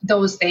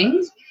those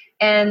things.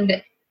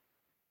 And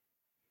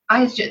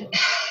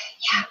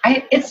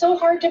it's so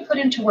hard to put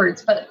into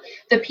words, but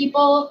the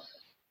people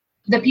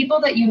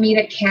that you meet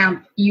at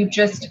camp, you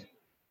just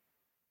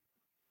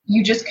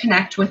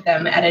connect with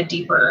them at a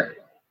deeper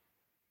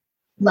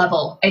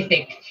level, I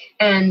think.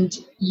 And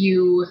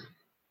you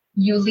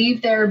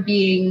leave there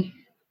being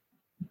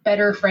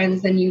better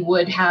friends than you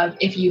would have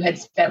if you had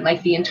spent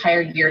like the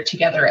entire year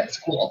together at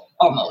school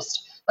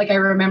almost. Like I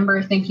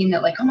remember thinking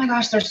that like, oh my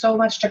gosh, there's so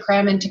much to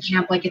cram into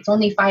camp. Like it's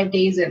only 5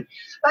 days and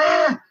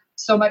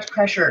so much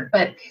pressure.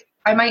 But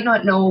I might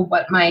not know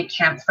what my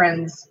camp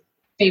friends'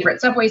 favorite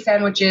Subway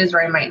sandwich is,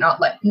 or I might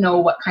not know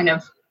what kind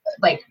of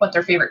like what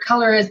their favorite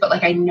color is, but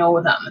like I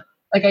know them.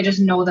 Like I just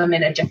know them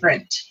in a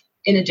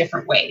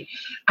different way.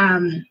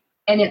 And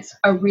it's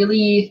a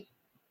really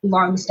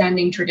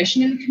long-standing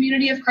tradition in the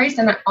Community of Christ.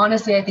 And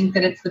honestly, I think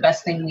that it's the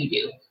best thing we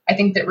do. I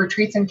think that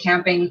retreats and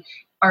camping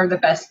are the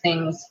best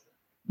things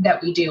that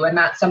we do. And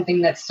that's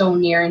something that's so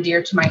near and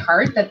dear to my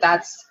heart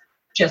that's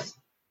just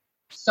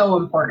so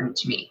important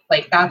to me.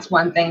 Like that's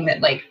one thing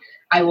that like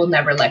I will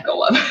never let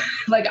go of.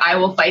 Like I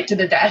will fight to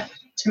the death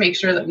to make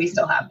sure that we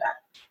still have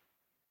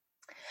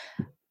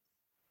that.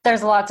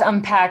 There's a lot to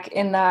unpack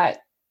in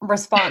that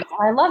response.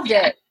 I loved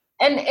it.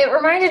 And it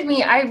reminded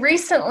me, I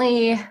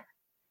recently,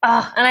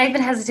 and I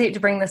even hesitate to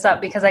bring this up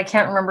because I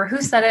can't remember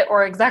who said it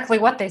or exactly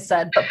what they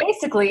said, but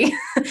basically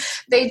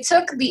they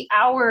took the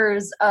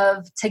hours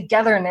of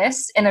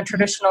togetherness in a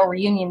traditional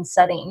reunion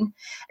setting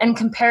and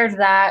compared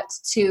that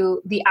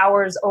to the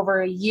hours over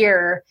a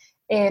year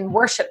in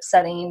worship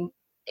setting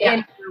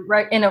in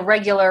a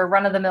regular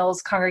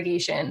run-of-the-mills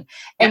congregation.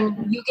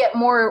 And you get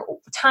more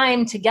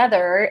time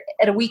together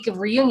at a week of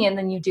reunion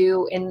than you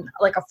do in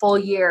like a full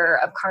year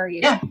of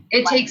congregation. Yeah,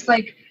 it takes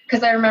like,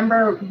 because I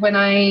remember when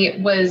I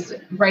was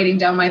writing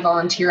down my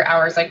volunteer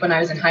hours, like when I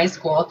was in high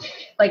school,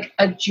 like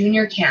a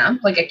junior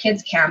camp, like a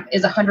kids camp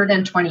is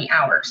 120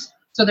 hours.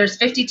 So there's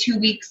 52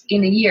 weeks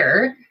in a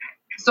year.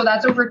 So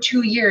that's over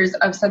 2 years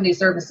of Sunday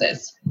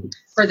services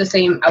for the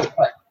same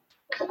output.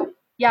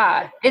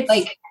 Yeah, it's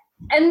like,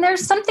 and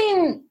there's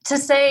something to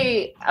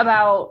say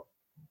about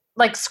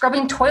like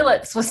scrubbing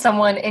toilets with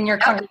someone in your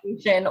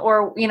congregation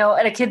or,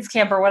 at a kids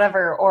camp or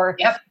whatever, or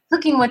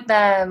cooking with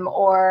them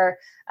or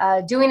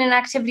doing an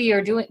activity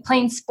or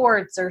playing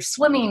sports or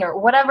swimming or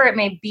whatever it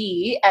may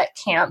be at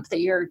camp that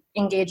you're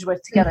engaged with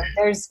together.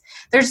 There's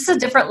just a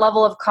different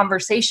level of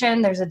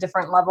conversation. There's a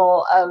different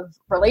level of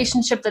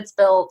relationship that's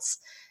built.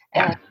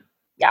 And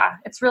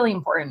it's really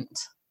important.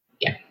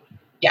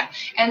 Yeah.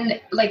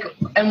 And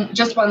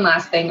just one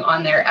last thing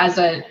on there, as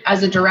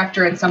a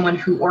director and someone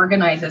who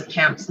organizes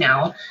camps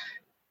now,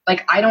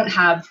 like I don't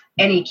have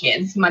any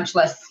kids, much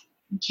less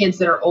kids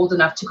that are old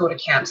enough to go to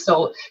camp.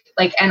 So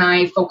and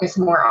I focus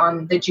more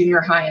on the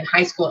junior high and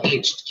high school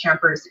aged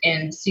campers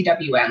in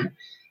CWM.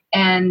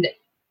 And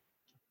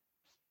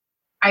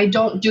I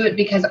don't do it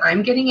because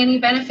I'm getting any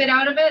benefit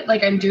out of it.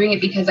 Like I'm doing it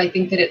because I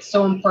think that it's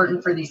so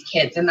important for these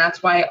kids. And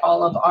that's why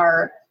all of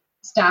our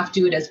staff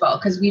do it as well.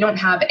 Because we don't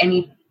have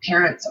any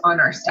parents on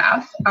our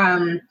staff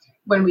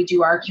when we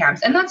do our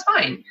camps, and that's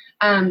fine.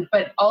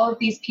 But all of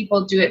these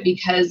people do it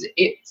because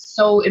it's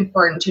so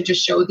important to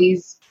just show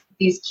these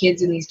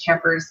kids and these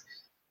campers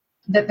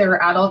that there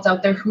are adults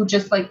out there who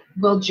just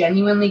will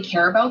genuinely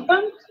care about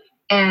them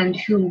and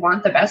who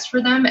want the best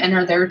for them and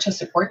are there to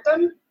support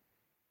them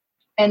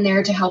and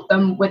there to help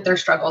them with their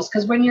struggles.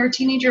 Because when you're a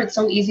teenager, it's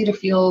so easy to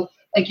feel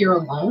like you're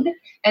alone.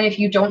 And if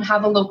you don't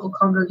have a local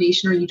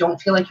congregation or you don't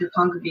feel like your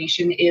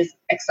congregation is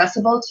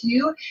accessible to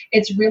you,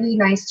 it's really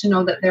nice to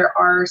know that there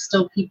are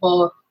still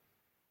people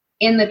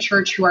in the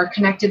church who are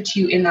connected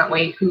to you in that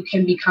way, who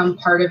can become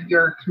part of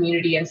your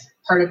community and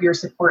part of your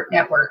support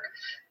network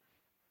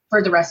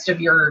for the rest of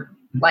your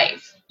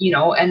life,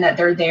 and that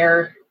they're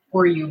there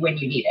for you when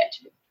you need it.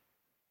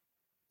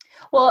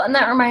 Well, and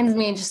that reminds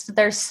me just that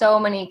there's so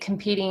many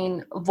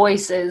competing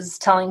voices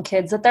telling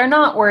kids that they're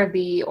not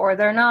worthy or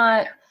they're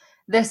not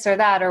this or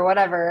that or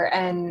whatever.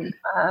 And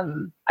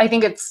I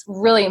think it's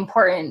really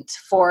important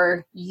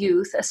for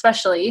youth,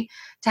 especially,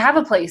 to have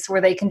a place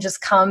where they can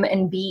just come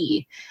and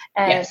be.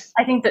 And yes.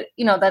 I think that,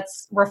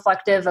 that's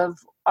reflective of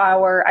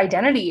our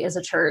identity as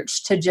a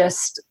church, to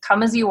just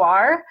come as you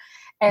are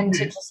and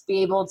to just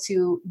be able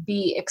to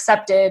be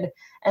accepted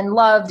and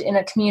loved in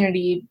a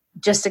community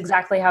just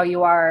exactly how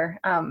you are,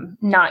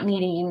 not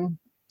needing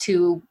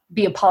to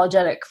be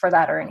apologetic for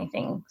that or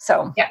anything.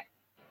 So I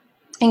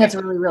think it's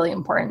really, really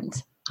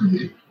important.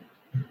 Mm-hmm.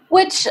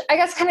 Which I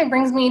guess kind of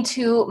brings me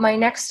to my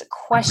next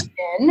question.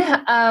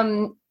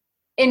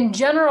 in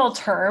general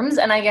terms,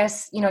 and I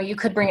guess, you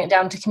could bring it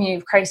down to Community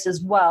of Christ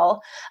as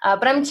well,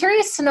 but I'm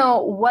curious to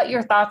know what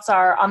your thoughts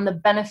are on the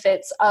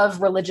benefits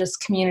of religious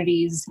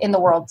communities in the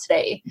world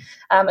today,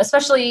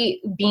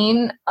 especially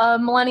being a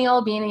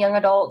millennial, being a young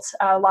adult.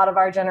 A lot of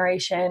our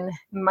generation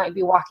might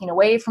be walking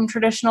away from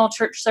traditional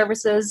church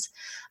services,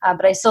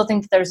 but I still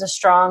think that there's a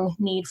strong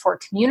need for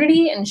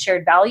community and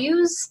shared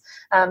values.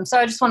 So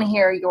I just want to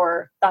hear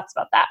your thoughts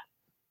about that.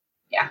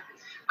 Yeah.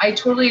 I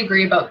totally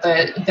agree about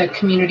the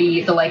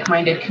community, the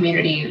like-minded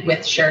community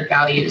with shared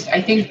values.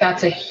 I think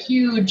that's a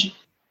huge,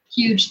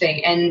 huge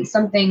thing, and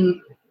something,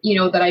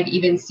 that I've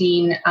even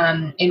seen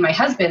in my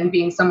husband,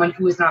 being someone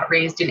who was not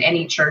raised in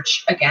any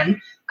church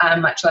again,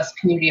 much less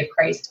Community of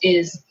Christ,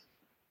 is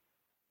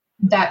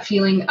that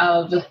feeling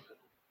of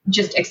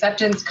just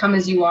acceptance, come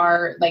as you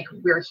are, like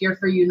we're here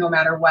for you no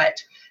matter what.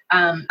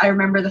 I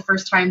remember the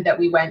first time that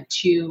we went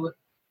to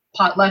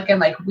potluck,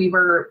 and like we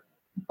were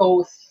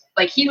both,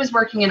 like he was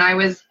working and I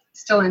was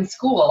still in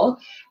school.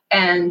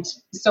 And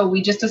so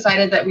we just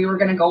decided that we were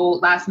going to go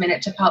last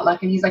minute to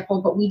potluck. And he's like,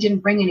 well, but we didn't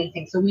bring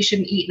anything, so we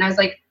shouldn't eat. And I was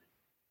like,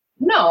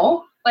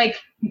 no, like,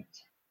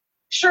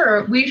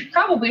 sure, we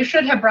probably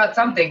should have brought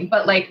something,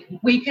 but like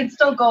we could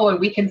still go and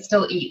we can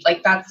still eat.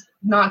 Like that's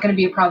not going to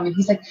be a problem. And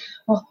he's like,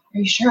 well, are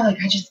you sure? Like,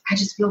 I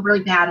just feel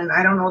really bad and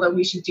I don't know that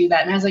we should do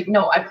that. And I was like,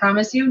 no, I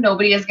promise you,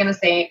 nobody is going to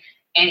say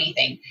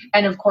anything.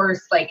 And of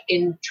course, like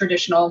in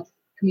traditional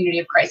Community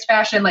of Christ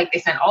fashion, like they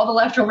sent all the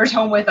leftovers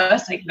home with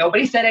us. Like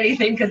nobody said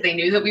anything because they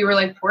knew that we were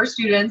like poor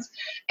students.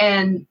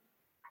 And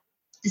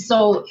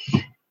so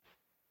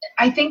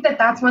I think that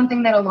that's one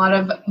thing that a lot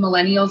of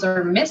millennials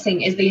are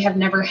missing, is they have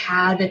never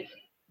had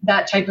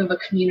that type of a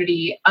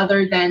community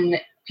other than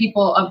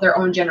people of their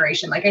own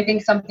generation. Like I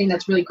think something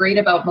that's really great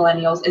about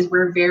millennials is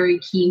we're very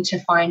keen to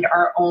find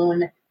our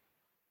own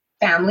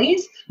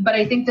families, but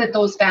I think that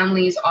those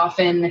families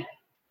often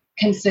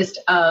consist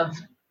of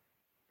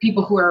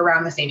people who are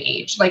around the same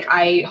age. Like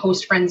I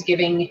host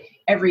Friendsgiving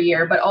every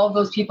year, but all of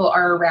those people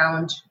are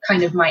around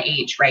kind of my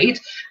age, right?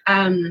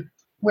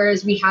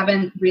 Whereas we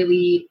haven't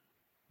really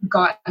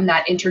gotten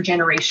that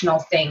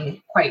intergenerational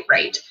thing quite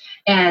right.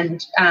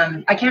 And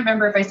I can't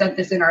remember if I said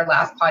this in our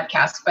last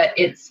podcast, but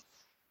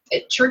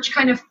church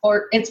kind of,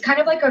 it's kind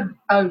of like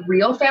a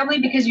real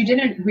family, because you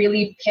didn't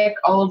really pick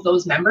all of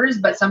those members,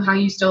 but somehow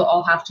you still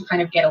all have to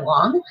kind of get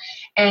along.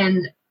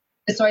 And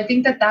so I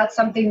think that that's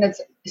something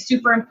that's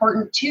super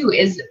important too,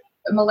 is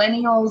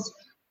millennials,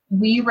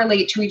 we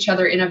relate to each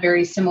other in a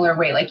very similar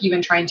way. Like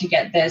even trying to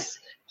get this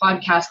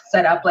podcast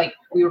set up, like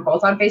we were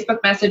both on Facebook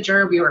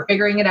Messenger, we were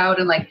figuring it out,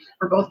 and like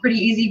we're both pretty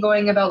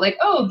easygoing about like,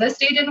 oh, this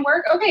day didn't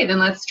work, okay, then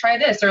let's try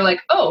this, or like,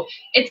 oh,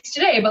 it's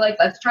today, but like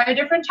let's try a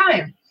different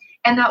time.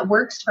 And that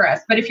works for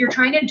us. But if you're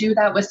trying to do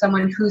that with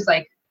someone who's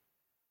like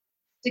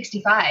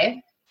 65,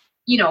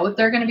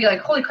 they're going to be like,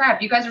 holy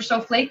crap, you guys are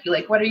so flaky.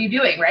 Like, what are you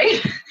doing?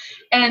 Right.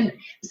 And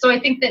so I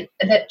think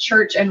that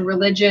church and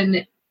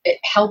religion, it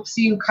helps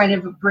you kind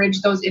of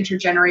bridge those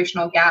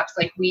intergenerational gaps.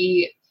 Like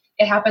it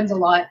happens a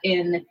lot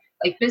in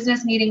like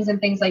business meetings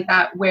and things like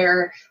that,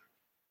 where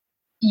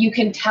you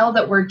can tell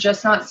that we're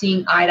just not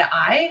seeing eye to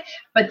eye.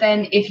 But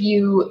then if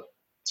you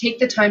take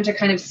the time to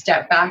kind of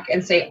step back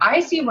and say, I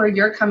see where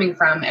you're coming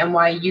from and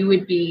why you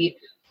would be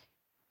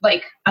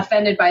like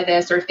offended by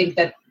this, or think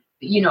that,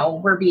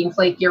 we're being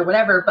flaky or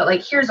whatever, but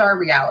like, here's our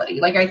reality.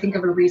 Like I think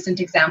of a recent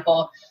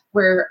example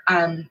where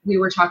we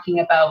were talking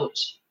about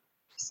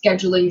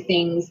scheduling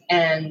things,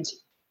 and,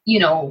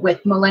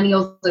 with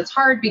millennials, it's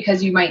hard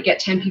because you might get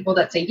 10 people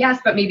that say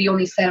yes, but maybe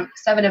only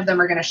seven of them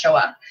are going to show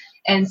up.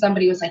 And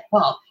somebody was like,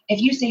 well,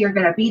 if you say you're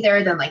going to be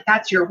there, then like,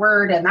 that's your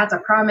word and that's a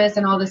promise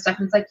and all this stuff.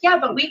 And it's like, yeah,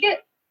 but we get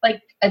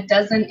like a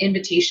dozen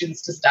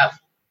invitations to stuff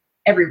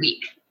every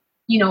week,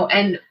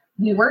 and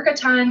we work a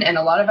ton, and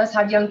a lot of us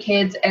have young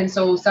kids. And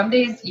so some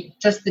days,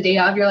 just the day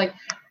of, you're like,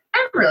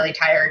 I'm really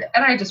tired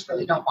and I just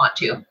really don't want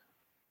to.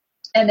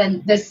 And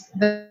then this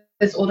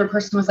older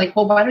person was like,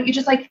 well, why don't you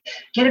just like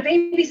get a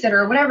babysitter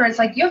or whatever? It's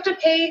like, you have to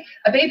pay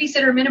a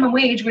babysitter minimum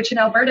wage, which in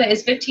Alberta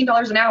is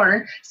 $15 an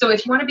hour. So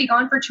if you want to be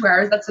gone for 2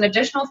 hours, that's an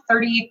additional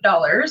 $30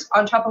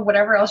 on top of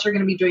whatever else you're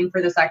going to be doing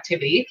for this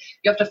activity.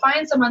 You have to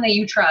find someone that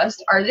you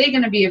trust. Are they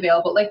going to be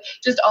available? Like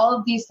just all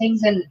of these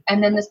things.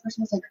 And then this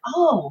person was like,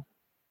 oh,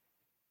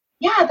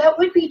 yeah, that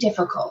would be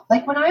difficult.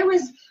 Like when I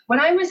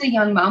was a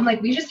young mom,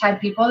 like we just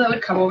had people that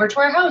would come over to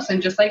our house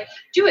and just like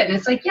do it. And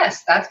it's like,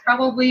 yes, that's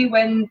probably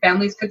when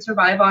families could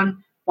survive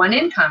on one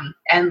income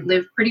and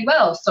live pretty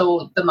well.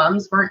 So the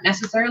moms weren't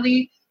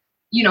necessarily,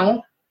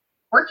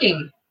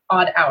 working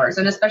odd hours.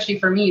 And especially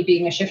for me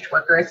being a shift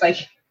worker, it's like,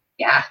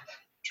 yeah,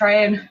 try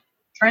and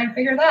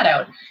figure that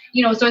out.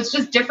 So it's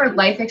just different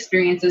life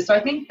experiences. So I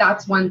think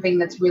that's one thing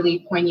that's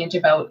really poignant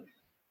about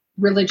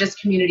religious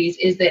communities,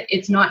 is that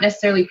it's not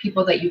necessarily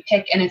people that you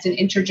pick, and it's an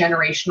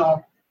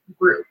intergenerational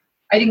group.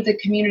 I think the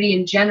community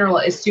in general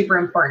is super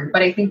important,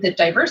 but I think that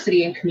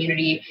diversity in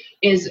community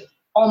is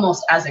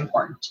almost as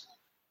important.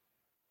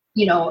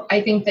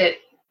 I think that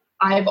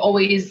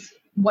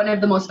one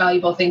of the most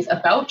valuable things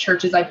about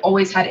church is I've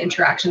always had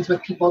interactions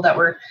with people that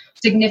were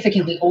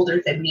significantly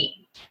older than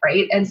me.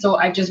 right? And so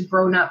I've just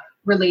grown up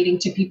relating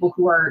to people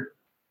who are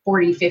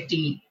 40,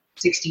 50,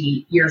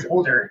 60 years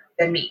older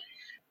than me.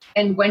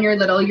 And when you're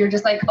little, you're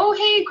just like, oh,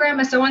 hey,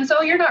 grandma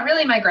so-and-so, you're not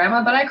really my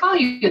grandma, but I call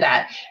you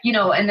that,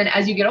 and then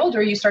as you get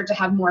older, you start to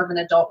have more of an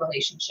adult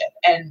relationship.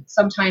 And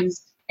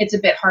sometimes it's a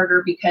bit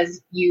harder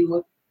because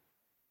you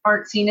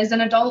aren't seen as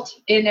an adult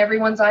in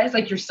everyone's eyes.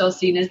 Like, you're still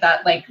seen as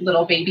that like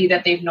little baby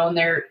that they've known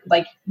their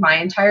like my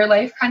entire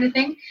life kind of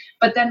thing.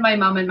 But then my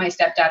mom and my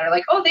stepdad are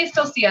like, oh, they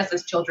still see us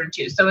as children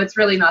too. So it's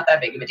really not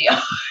that big of a deal.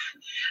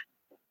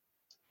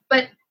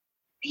 But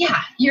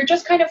yeah, you're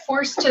just kind of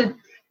forced to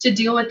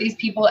deal with these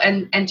people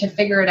and to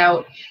figure it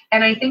out.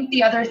 And I think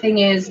the other thing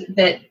is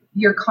that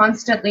you're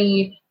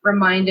constantly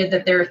reminded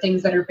that there are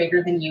things that are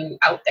bigger than you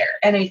out there.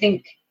 And I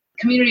think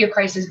Community of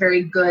Christ is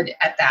very good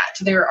at that.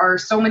 There are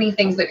so many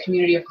things that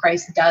Community of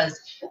Christ does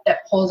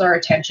that pulls our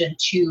attention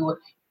to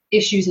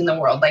issues in the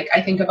world. Like,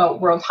 I think about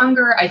world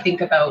hunger. I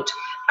think about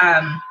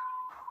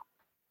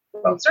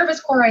World Service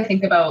Corps. I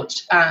think about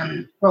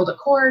World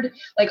Accord,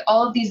 like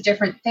all of these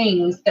different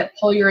things that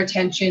pull your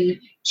attention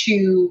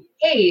to,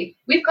 hey,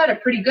 we've got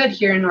it pretty good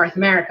here in North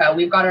America.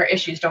 We've got our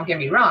issues, don't get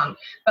me wrong.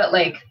 But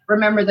like,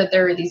 remember that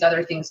there are these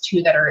other things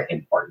too that are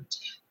important,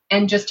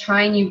 and just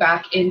tying you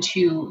back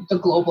into the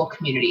global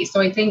community.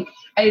 So I think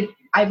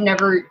I've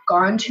never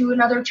gone to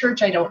another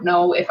church. I don't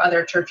know if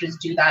other churches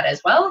do that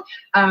as well.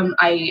 I'm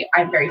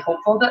very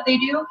hopeful that they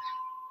do.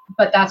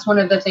 But that's one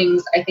of the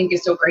things I think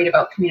is so great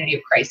about Community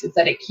of Christ, is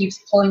that it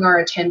keeps pulling our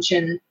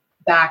attention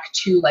back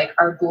to like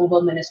our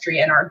global ministry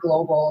and our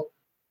global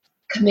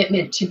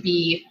commitment to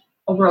be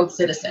a world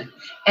citizen.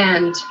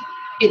 And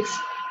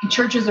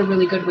church is a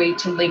really good way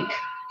to link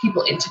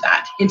people into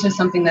that, into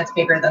something that's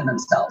bigger than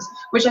themselves,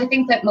 which I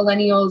think that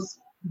millennials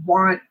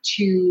want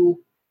to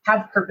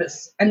have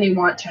purpose, and they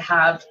want to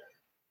have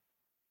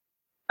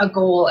a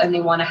goal, and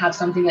they want to have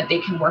something that they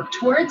can work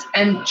towards.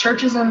 And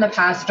churches in the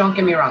past, don't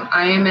get me wrong,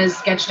 I am as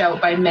sketched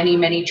out by many,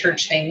 many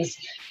church things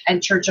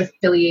and church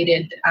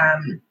affiliated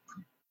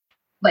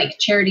like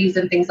charities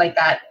and things like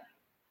that.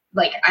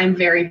 Like, I'm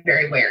very,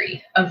 very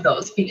wary of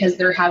those, because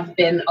there have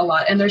been a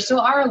lot, and there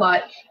still are a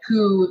lot,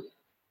 who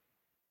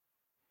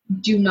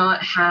do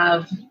not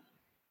have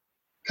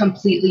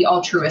completely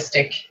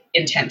altruistic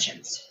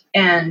intentions.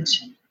 And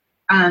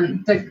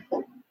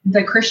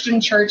the Christian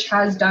church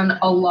has done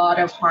a lot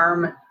of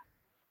harm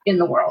in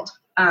the world,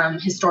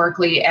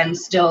 historically, and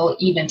still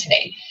even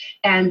today.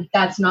 And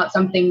that's not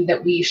something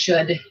that we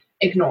should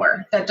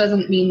ignore. That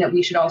doesn't mean that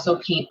we should also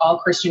paint all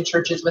Christian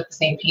churches with the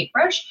same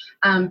paintbrush,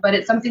 but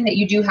it's something that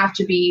you do have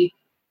to be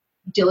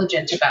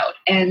diligent about.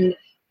 And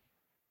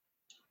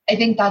I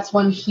think that's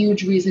one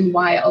huge reason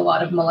why a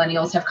lot of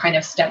millennials have kind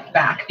of stepped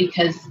back,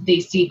 because they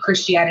see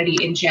Christianity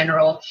in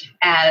general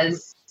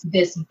as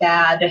this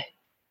bad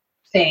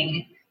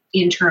thing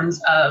in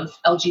terms of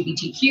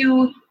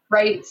LGBTQ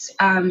rights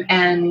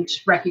and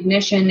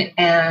recognition,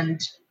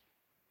 and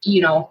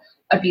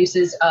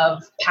abuses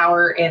of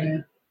power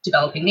in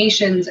developing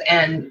nations,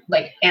 and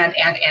like and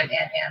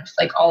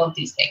like all of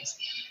these things.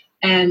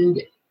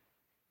 And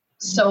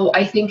so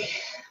I think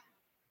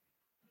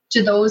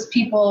to those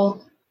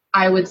people,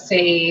 I would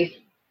say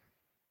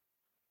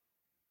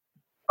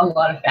a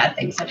lot of bad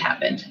things have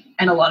happened,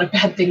 and a lot of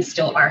bad things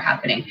still are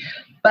happening.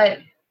 But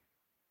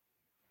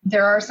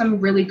there are some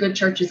really good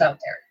churches out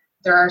there.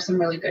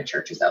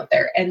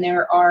 And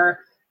there are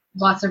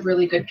lots of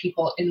really good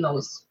people in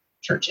those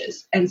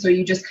churches. And so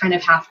you just kind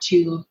of have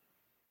to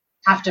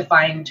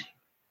find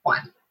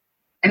one.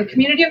 And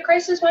Community of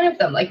Christ is one of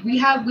them. Like,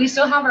 we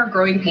still have our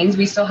growing pains.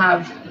 We still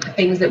have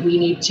things that we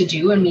need to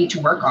do and need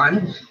to work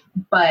on.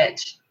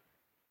 But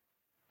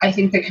I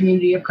think the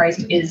Community of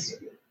Christ is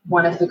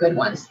one of the good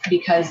ones,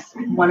 because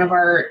one of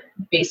our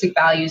basic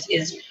values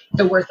is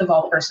the worth of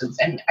all persons.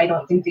 And I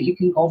don't think that you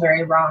can go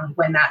very wrong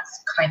when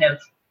that's kind of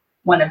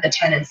one of the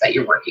tenets that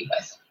you're working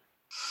with.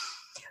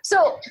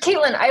 So,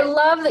 Caitlin, I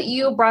love that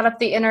you brought up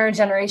the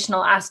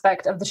intergenerational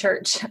aspect of the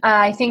church.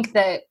 I think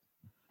that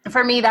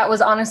for me, that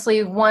was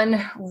honestly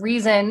one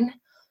reason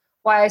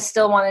why I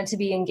still wanted to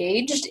be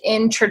engaged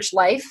in church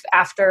life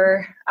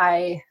after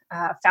I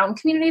found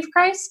Community of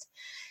Christ.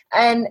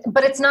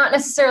 But it's not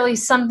necessarily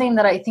something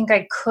that I think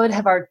I could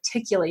have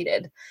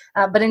articulated.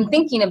 But in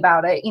thinking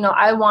about it,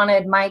 I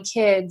wanted my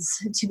kids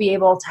to be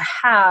able to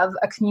have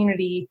a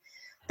community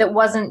that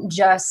wasn't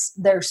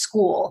just their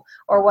school,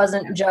 or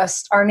wasn't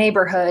just our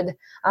neighborhood,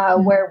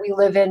 where we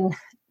live in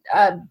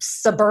a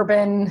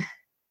suburban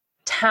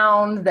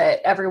town that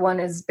everyone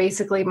is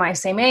basically my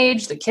same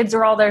age. The kids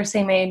are all their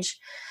same age.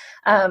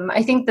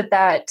 I think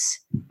that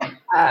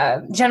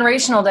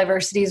generational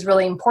diversity is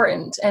really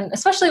important. And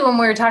especially when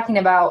we're talking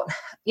about,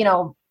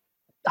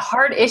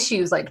 hard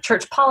issues like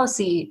church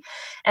policy,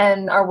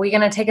 and are we going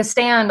to take a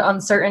stand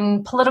on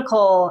certain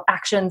political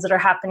actions that are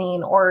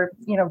happening, or,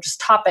 just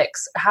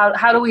topics?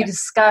 How do we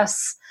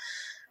discuss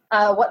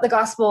what the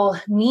gospel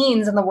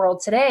means in the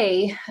world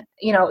today?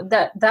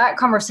 That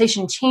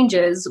conversation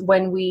changes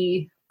when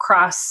we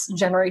cross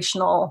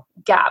generational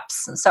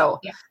gaps. So,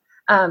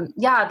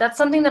 that's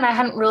something that I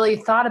hadn't really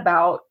thought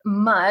about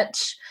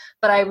much,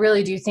 But I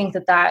really do think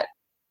that that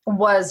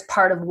was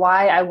part of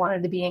why I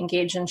wanted to be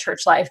engaged in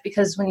church life,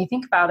 because when you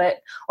think about it,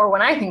 or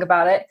when I think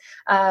about it,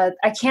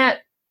 I can't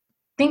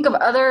think of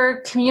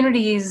other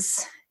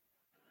communities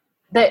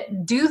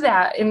that do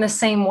that in the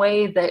same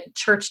way that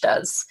church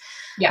does.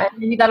 Yeah.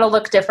 Maybe that'll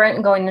look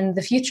different going into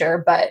the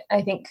future, but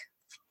I think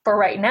for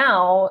right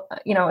now,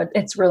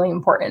 it's really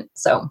important.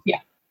 So yeah,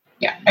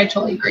 I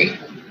totally agree.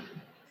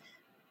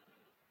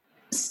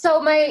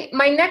 So my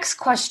next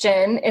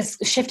question is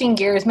shifting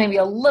gears maybe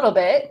a little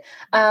bit,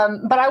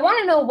 but I want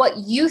to know what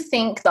you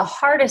think the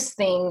hardest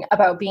thing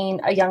about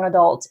being a young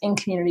adult in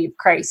Community of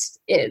Christ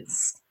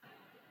is.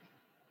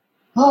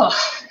 Oh,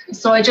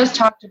 so I just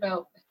talked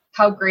about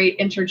how great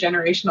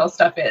intergenerational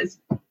stuff is,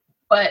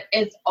 but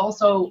it's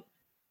also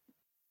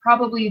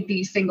probably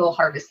the single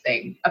hardest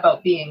thing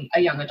about being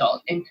a young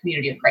adult in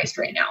Community of Christ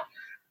right now.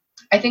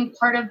 I think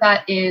part of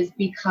that is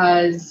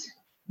because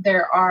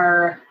there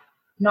are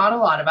not a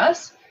lot of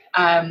us.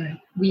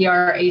 We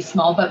are a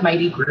small but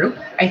mighty group,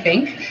 I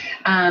think,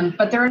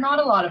 but there are not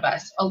a lot of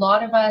us. A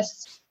lot of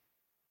us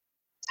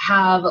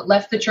have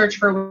left the church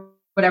for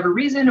whatever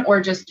reason,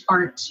 or just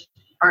aren't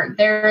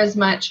there as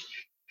much.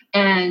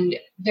 And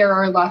there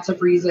are lots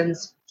of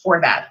reasons for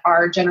that.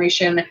 Our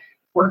generation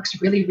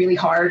works really, really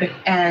hard,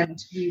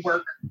 and we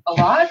work a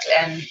lot,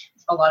 and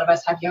a lot of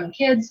us have young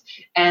kids,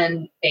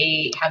 and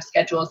they have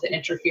schedules that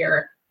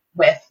interfere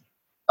with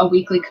a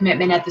weekly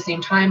commitment at the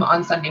same time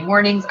on Sunday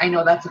mornings. I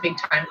know that's a big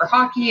time for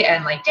hockey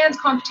and like dance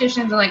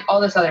competitions and like all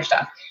this other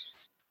stuff.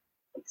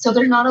 So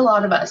there's not a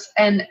lot of us.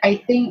 And I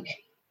think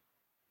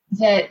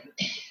that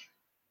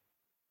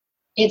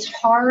it's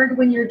hard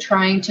when you're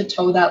trying to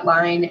toe that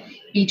line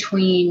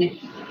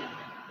between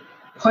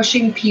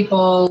pushing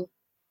people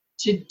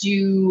to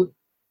do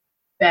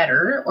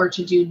better or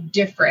to do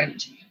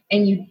different,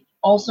 and you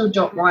also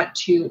don't want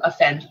to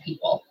offend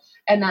people.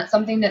 And that's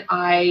something that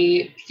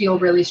I feel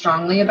really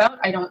strongly about.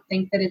 I don't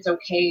think that it's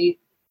okay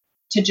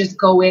to just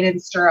go in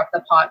and stir up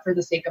the pot for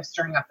the sake of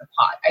stirring up the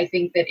pot. I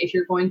think that if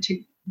you're going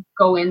to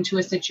go into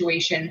a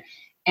situation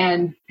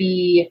and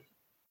be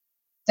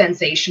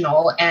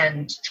sensational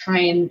and try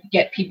and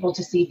get people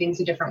to see things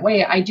a different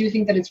way, I do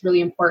think that it's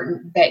really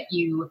important that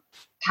you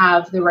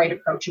have the right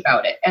approach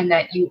about it, and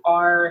that you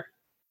are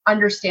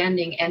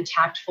understanding and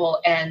tactful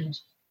and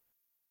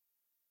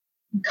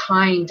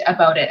kind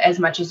about it as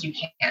much as you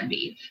can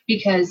be,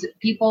 because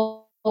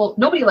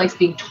nobody likes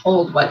being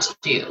told what to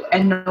do,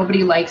 and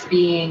nobody likes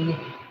being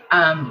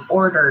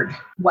ordered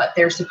what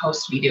they're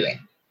supposed to be doing.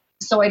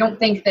 So I don't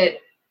think that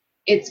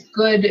it's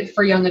good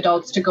for young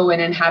adults to go in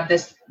and have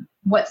this,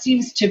 what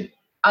seems to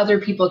other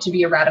people to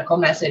be a radical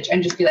message,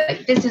 and just be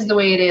like, this is the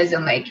way it is,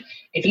 and like,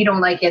 if you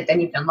don't like it,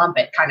 then you can lump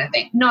it, kind of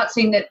thing. Not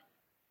saying that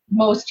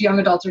most young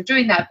adults are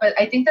doing that, but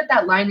I think that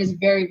that line is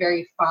very,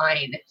 very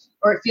fine,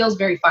 or it feels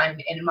very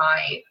fine in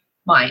my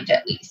mind,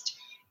 at least.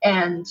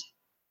 And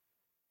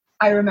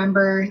I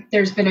remember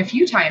there's been a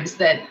few times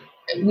that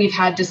we've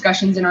had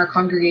discussions in our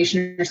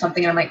congregation or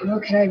something, and I'm like, oh,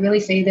 can I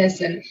really say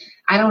this? And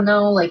I don't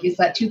know, like, is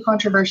that too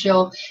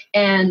controversial?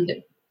 And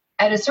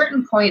at a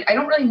certain point, I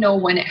don't really know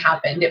when it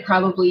happened. It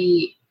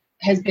probably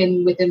has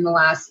been within the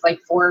last like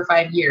 4 or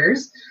 5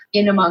 years,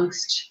 in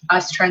amongst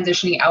us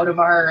transitioning out of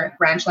our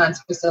Ranchlands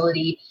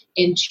facility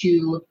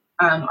into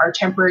our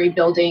temporary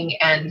building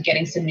and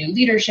getting some new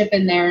leadership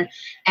in there,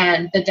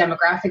 and the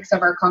demographics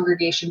of our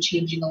congregation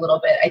changing a little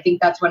bit. I think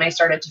that's when I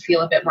started to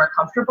feel a bit more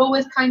comfortable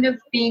with kind of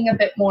being a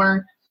bit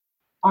more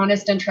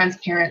honest and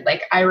transparent.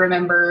 Like, I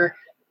remember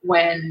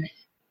when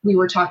we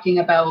were talking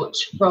about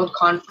World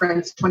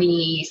Conference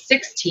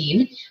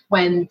 2016,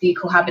 when the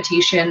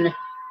cohabitation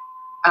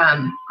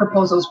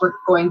proposals were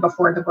going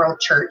before the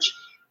World Church,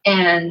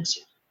 and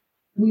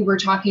we were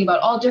talking about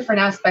all different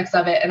aspects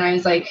of it. And I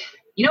was like,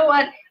 you know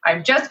what?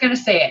 I'm just going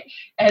to say it.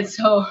 And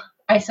so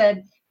I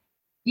said,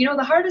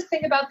 the hardest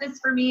thing about this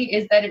for me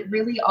is that it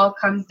really all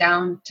comes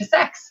down to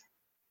sex.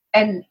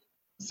 And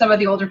some of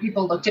the older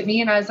people looked at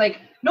me, and I was like,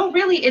 no,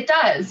 really, it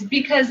does.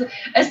 Because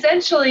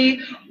essentially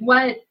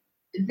what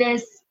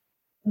this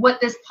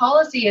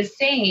policy is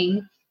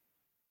saying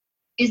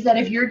is that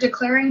if you're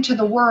declaring to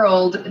the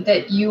world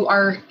that you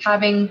are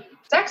having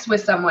sex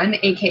with someone,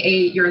 aka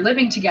you're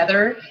living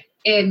together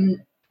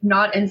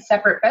not in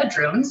separate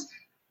bedrooms,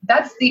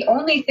 that's the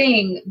only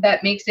thing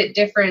that makes it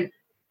different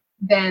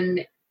than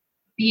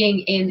being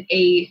in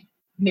a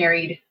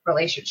married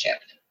relationship.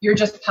 You're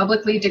just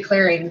publicly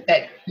declaring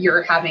that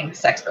you're having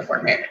sex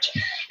before marriage.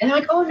 And they're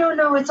like, oh,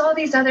 no, it's all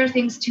these other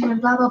things too, and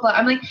blah, blah, blah.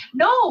 I'm like,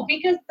 no,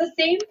 because the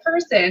same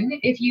person,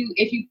 if you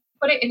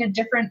put it in a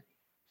different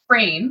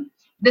frame,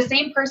 the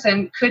same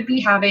person could be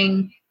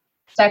having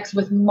sex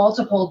with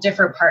multiple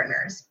different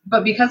partners,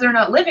 but because they're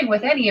not living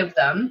with any of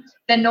them,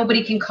 then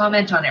nobody can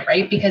comment on it,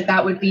 right? Because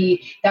that would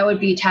be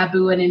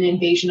taboo and an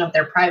invasion of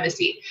their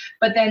privacy.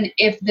 But then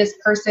if this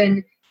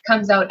person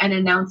comes out and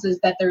announces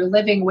that they're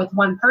living with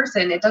one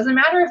person, it doesn't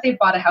matter if they've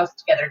bought a house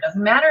together, it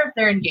doesn't matter if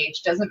they're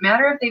engaged, doesn't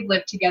matter if they've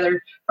lived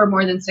together for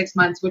more than 6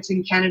 months, which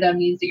in Canada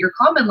means that you're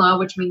common law,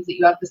 which means that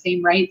you have the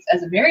same rights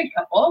as a married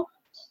couple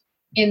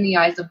in the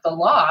eyes of the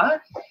law.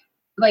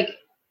 Like,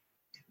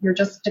 you're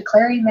just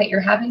declaring that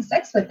you're having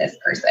sex with this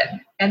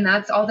person, and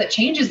that's all that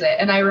changes it.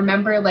 And I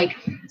remember like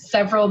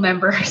several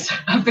members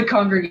of the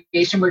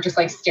congregation were just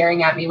like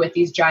staring at me with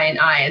these giant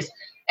eyes.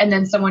 And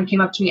then someone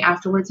came up to me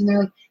afterwards and they're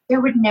like,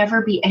 there would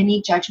never be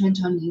any judgment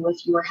on you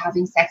if you were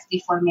having sex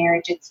before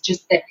marriage. It's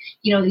just that,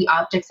 you know, the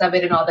optics of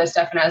it and all this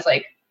stuff. And I was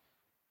like,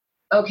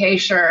 okay,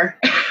 sure.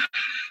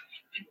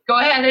 Go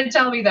ahead and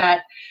tell me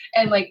that.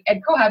 And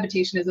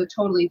cohabitation is a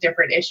totally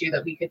different issue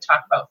that we could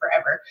talk about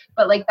forever.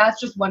 But like, that's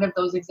just one of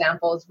those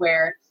examples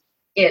where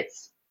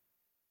it's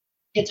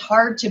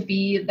hard to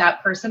be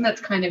that person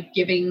that's kind of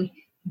giving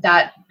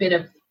that bit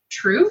of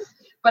truth.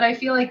 But I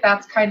feel like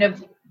that's kind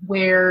of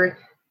where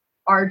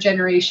our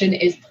generation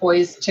is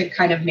poised to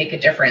kind of make a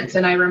difference.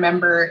 And I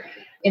remember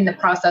in the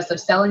process of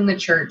selling the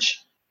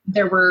church,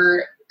 there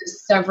were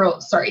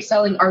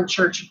selling our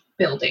church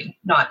building,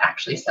 not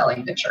actually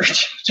selling the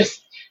church,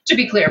 just to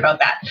be clear about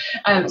that,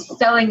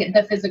 selling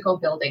the physical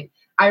building.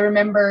 I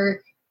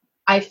remember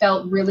I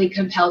felt really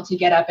compelled to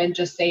get up and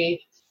just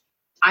say,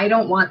 I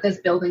don't want this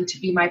building to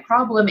be my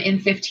problem in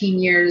 15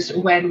 years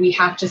when we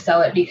have to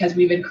sell it because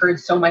we've incurred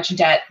so much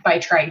debt by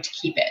trying to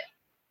keep it.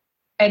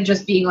 And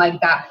just being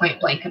like that point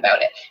blank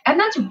about it. And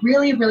that's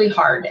really, really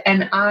hard.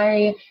 And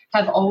I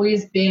have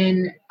always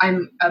been,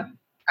 I'm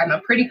a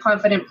pretty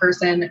confident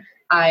person.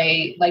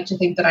 I like to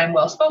think that I'm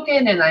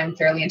well-spoken and I'm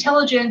fairly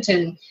intelligent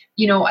and,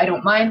 you know, I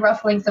don't mind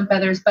ruffling some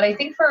feathers. But I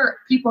think for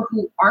people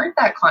who aren't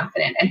that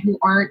confident and who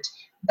aren't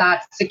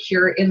that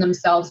secure in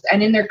themselves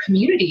and in their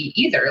community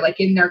either, like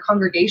in their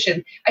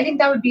congregation, I think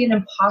that would be an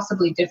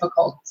impossibly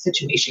difficult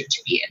situation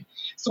to be in.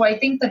 So I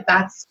think that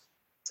that's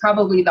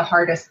probably the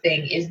hardest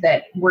thing, is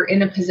that we're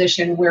in a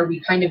position where we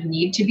kind of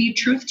need to be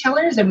truth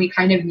tellers and we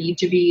kind of need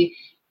to be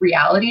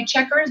reality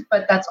checkers,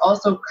 but that's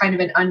also kind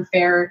of an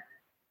unfair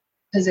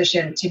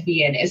position to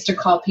be in, is to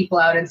call people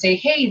out and say,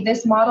 hey,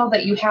 this model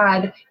that you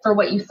had for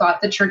what you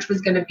thought the church was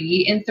going to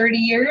be in 30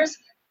 years,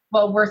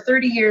 well, we're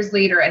 30 years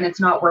later and it's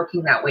not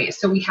working that way.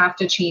 So we have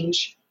to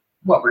change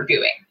what we're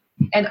doing.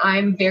 And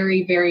I'm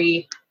very,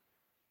 very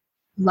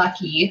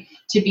lucky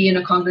to be in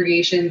a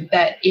congregation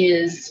that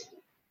is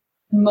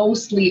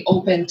mostly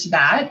open to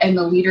that, and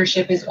the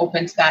leadership is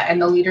open to that, and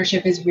the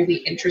leadership is really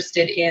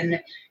interested in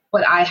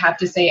what I have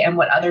to say and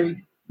what other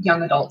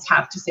young adults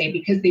have to say,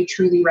 because they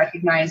truly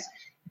recognize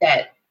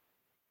that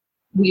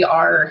we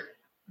are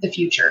the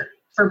future,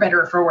 for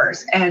better or for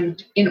worse.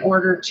 And in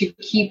order to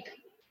keep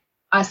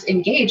us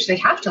engaged, they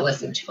have to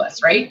listen to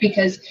us, right?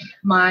 Because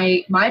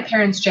my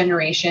parents'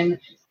 generation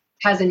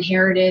has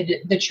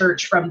inherited the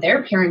church from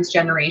their parents'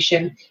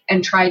 generation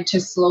and tried to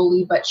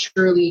slowly but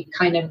surely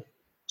kind of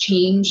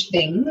change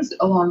things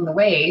along the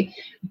way.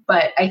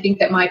 But I think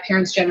that my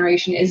parents'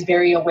 generation is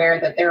very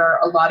aware that there are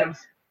a lot of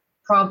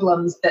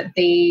problems that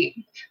they,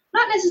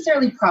 not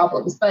necessarily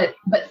problems, but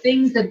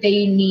things that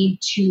they need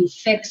to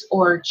fix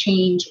or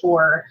change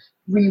or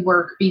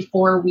rework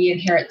before we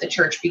inherit the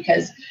church,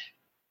 because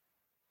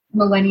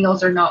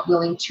millennials are not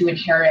willing to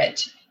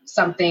inherit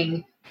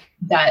something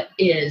that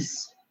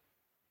is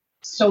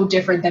so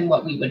different than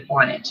what we would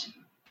want it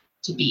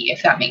to be,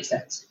 if that makes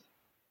sense.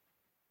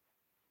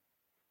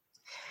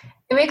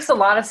 It makes a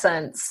lot of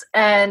sense.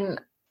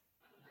 And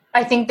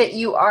I think that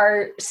you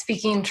are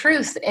speaking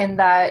truth in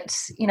that,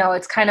 you know,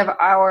 it's kind of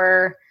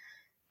our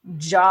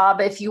job,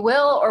 if you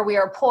will, or we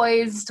are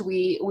poised,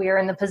 we are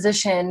in the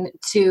position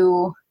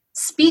to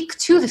speak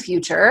to the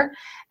future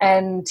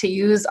and to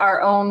use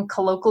our own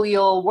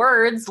colloquial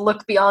words,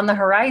 look beyond the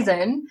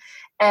horizon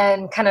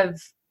and kind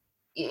of,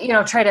 you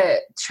know, try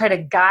to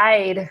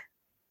guide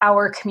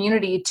our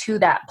community to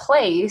that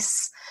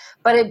place.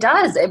 But it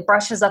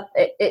brushes up,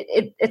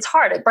 it's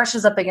hard. It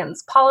brushes up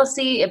against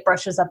policy, it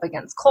brushes up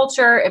against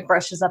culture, it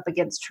brushes up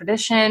against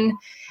tradition,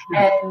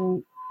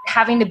 and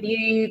having to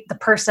be the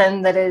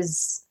person that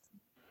is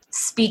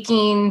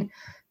speaking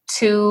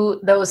to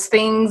those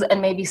things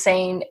and maybe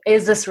saying,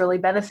 is this really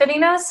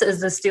benefiting us?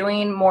 Is this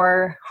doing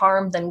more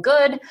harm than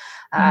good?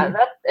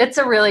 It's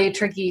a really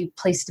tricky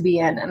place to be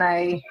in. And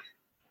I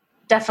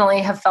definitely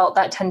have felt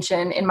that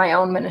tension in my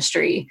own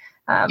ministry.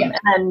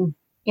 And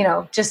you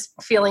know, just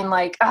feeling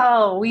like,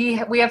 oh, we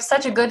have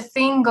such a good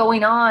thing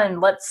going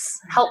on.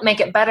 Let's help make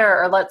it better,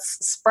 or let's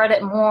spread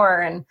it more,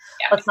 and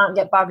let's not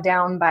get bogged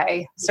down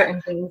by certain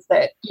things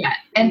that. Yeah,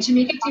 and to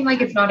make it seem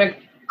like it's not a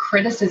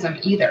criticism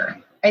either.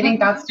 I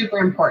think that's super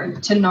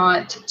important, to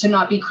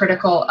not be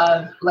critical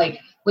of like,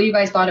 well, you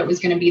guys thought it was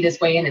going to be this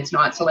way and it's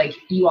not, so like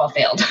you all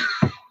failed.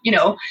 You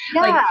know,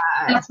 like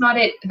that's not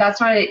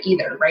it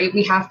either, right?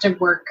 We have to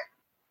work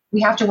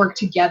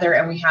together,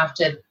 and we have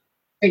to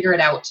figure it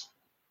out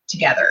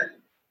together.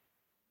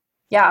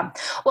 Yeah.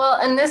 Well,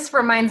 and this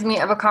reminds me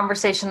of a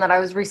conversation that I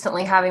was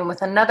recently having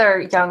with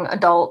another young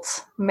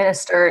adult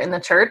minister in the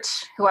church,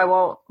 who I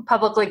won't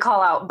publicly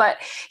call out, but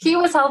he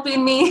was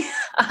helping me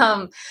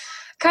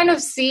kind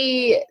of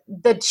see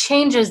the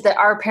changes that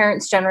our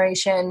parents'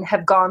 generation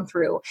have gone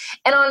through.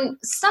 And on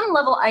some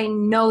level, I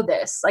know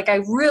this, like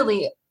I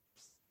really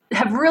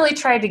have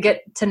tried to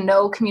get to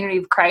know Community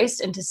of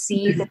Christ and to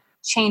see the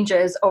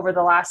changes over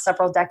the last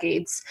several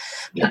decades.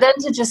 But then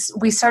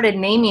we started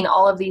naming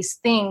all of these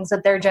things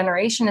that their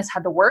generation has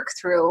had to work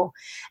through.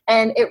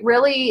 And it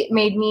really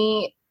made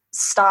me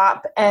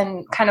stop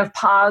and kind of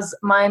pause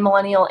my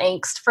millennial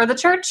angst for the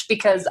church,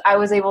 because I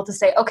was able to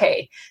say,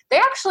 okay, they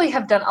actually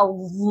have done a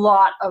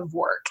lot of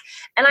work.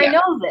 And I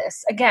know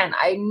this, again,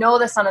 I know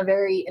this on a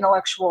very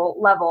intellectual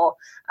level.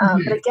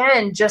 But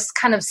again, just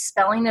kind of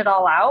spelling it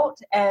all out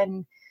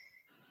and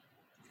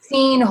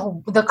seeing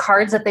the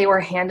cards that they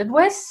were handed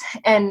with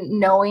and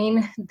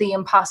knowing the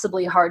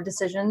impossibly hard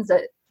decisions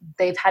that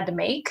they've had to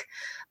make.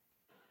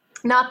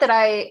 Not that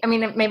I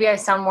mean, maybe I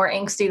sound more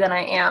angsty than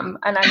I am,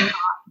 and I'm not,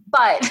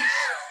 but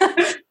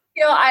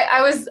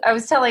I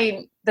was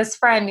telling this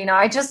friend,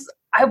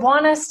 I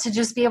want us to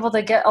just be able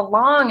to get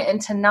along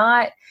and to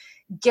not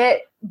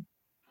get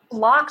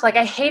blocked. Like,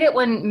 I hate it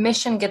when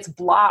mission gets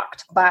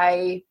blocked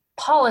by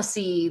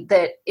policy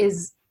that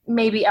is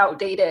maybe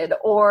outdated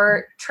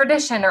or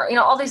tradition or,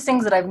 all these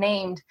things that I've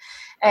named.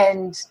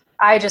 And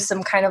I just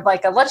am kind of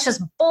like let's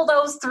just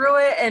bulldoze through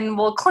it and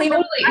we'll clean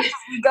it as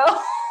we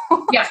go.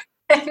 Yeah.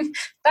 And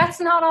that's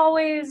not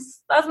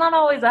always a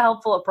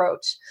helpful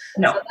approach.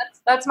 No, so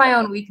that's my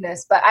own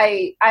weakness. But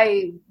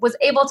I was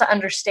able to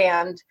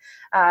understand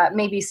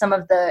maybe some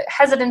of the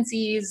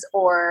hesitancies,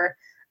 or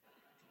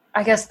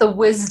I guess the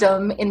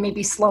wisdom in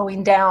maybe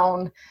slowing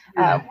down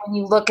when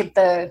you look at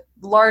the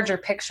larger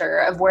picture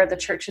of where the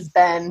church has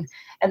been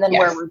and then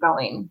where we're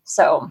going.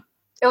 So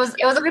it was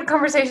a good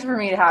conversation for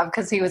me to have,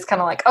 because he was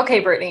kind of like, okay,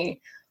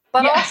 Brittany,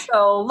 but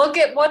also look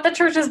at what the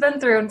church has been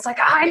through. And it's like,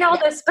 I know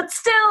this, but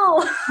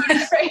still.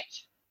 Right.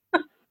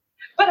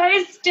 But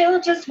I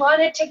still just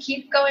wanted to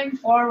keep going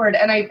forward.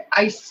 And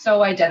I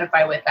so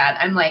identify with that.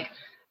 I'm like,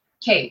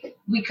 okay,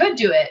 we could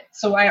do it.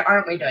 So why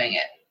aren't we doing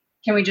it?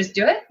 Can we just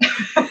do it?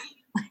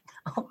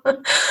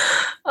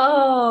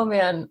 Oh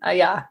man.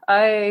 Yeah.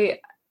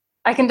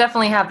 I can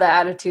definitely have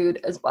that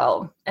attitude as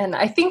well. And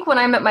I think when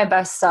I'm at my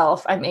best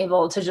self, I'm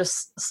able to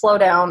just slow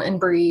down and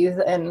breathe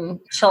and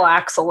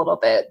chillax a little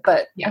bit.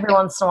 But every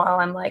once in a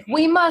while, I'm like,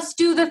 we must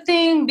do the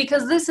thing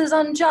because this is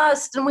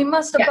unjust, and we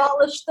must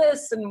abolish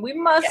this, and we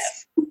must,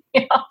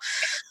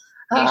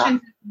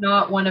 Patience is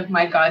not one of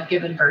my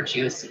God-given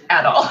virtues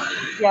at all.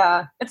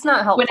 Yeah, it's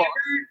not helpful.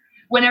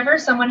 Whenever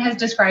someone has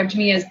described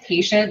me as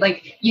patient,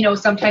 like,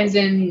 sometimes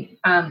in,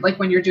 like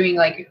when you're doing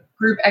like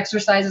group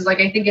exercises, like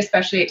I think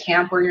especially at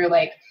camp where you're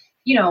like,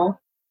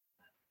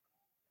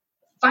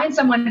 find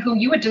someone who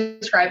you would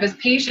describe as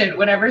patient.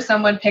 Whenever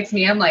someone picks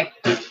me, I'm like,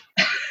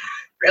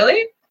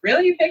 really?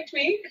 Really? You picked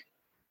me?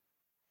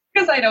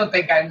 Because I don't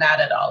think I'm that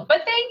at all,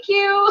 but thank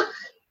you.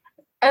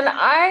 And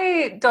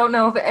I don't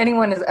know if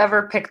anyone has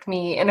ever picked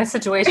me in a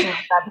situation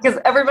like that, because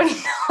everybody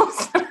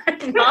knows that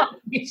I'm not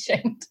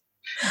patient.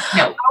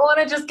 No. I want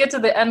to just get to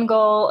the end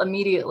goal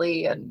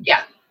immediately. And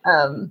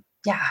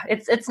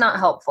it's not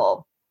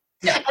helpful.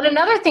 No. And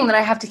another thing that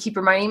I have to keep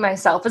reminding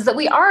myself is that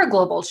we are a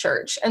global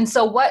church. And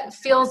so what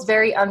feels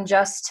very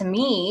unjust to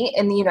me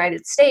in the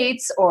United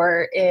States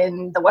or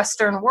in the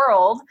Western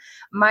world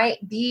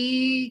might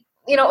be,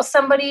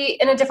 somebody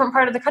in a different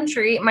part of the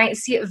country might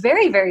see it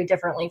very, very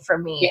differently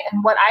from me. Yeah.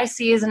 And what I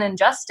see as an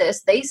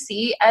injustice, they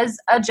see as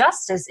a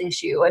justice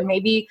issue. And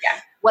maybe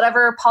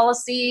whatever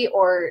policy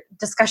or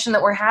discussion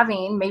that we're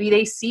having, maybe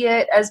they see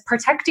it as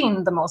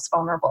protecting the most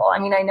vulnerable. I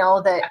mean, I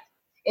know that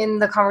in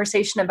the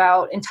conversation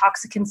about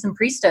intoxicants and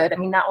priesthood, I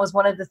mean, that was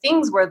one of the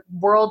things where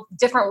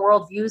different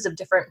worldviews of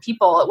different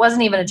people, it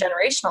wasn't even a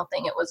generational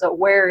thing. It was a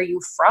where are you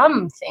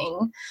from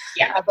thing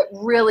that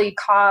really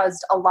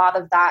caused a lot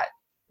of that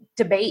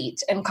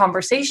debate and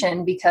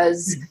conversation,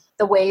 because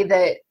the way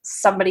that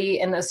somebody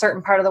in a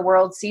certain part of the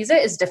world sees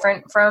it is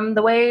different from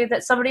the way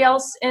that somebody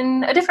else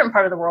in a different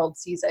part of the world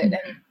sees it. And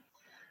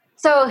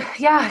so,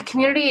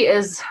 community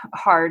is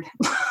hard.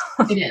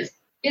 It is.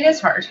 It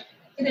is hard.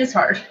 It is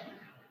hard.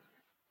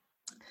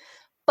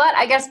 But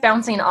I guess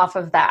bouncing off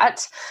of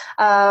that,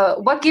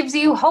 what gives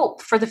you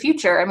hope for the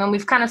future? I mean,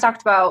 we've kind of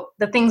talked about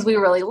the things we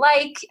really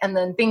like and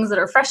then things that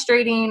are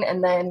frustrating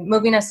and then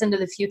moving us into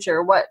the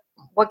future. What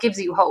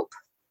gives you hope?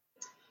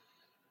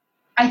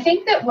 I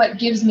think that what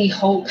gives me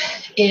hope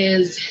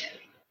is,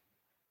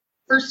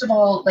 first of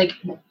all, like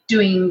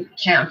doing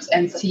camps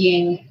and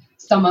seeing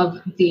some of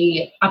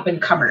the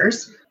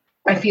up-and-comers.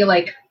 I feel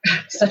like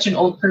such an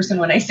old person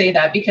when I say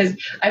that, because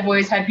I've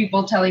always had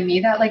people telling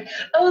me that, like,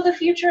 oh, the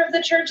future of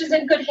the church is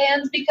in good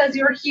hands because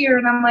you're here.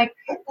 And I'm like,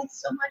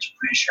 that's so much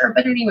pressure.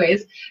 But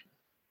anyways,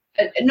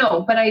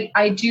 no, but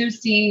I do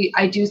see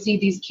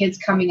these kids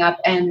coming up.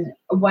 And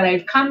what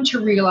I've come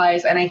to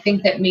realize, and I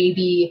think that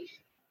maybe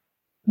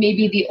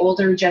the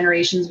older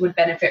generations would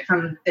benefit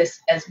from this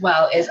as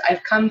well, is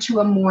I've come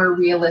to a more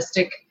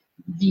realistic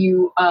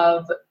view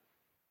of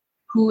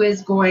who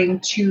is going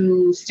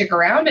to stick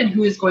around and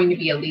who is going to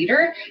be a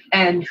leader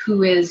and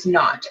who is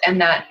not. And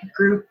that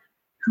group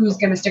who's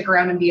going to stick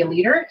around and be a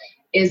leader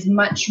is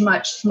much,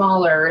 much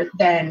smaller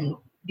than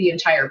the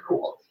entire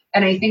pool.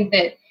 And I think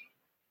that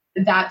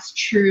that's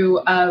true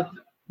of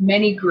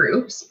many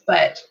groups,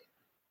 but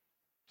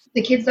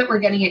the kids that we're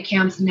getting at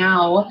camps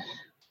now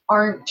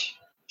aren't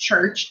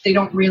church. They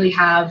don't really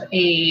have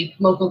a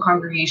local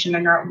congregation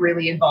and aren't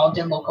really involved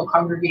in local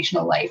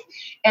congregational life.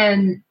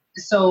 And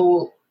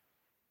so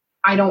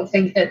I don't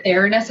think that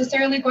they're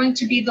necessarily going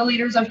to be the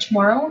leaders of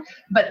tomorrow,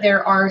 but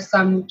there are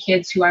some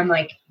kids who I'm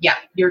like, yeah,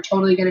 you're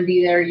totally going to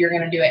be there. You're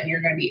going to do it and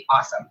you're going to be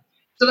awesome.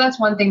 So that's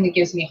one thing that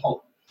gives me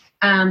hope.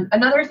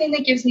 Another thing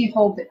that gives me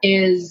hope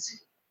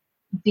is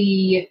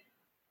the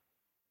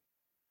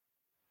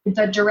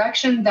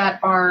direction that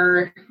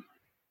our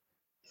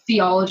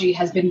theology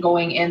has been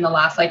going in the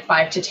last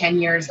 5 to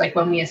 10 years,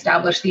 when we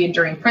established the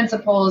enduring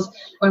principles,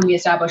 when we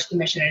established the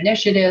mission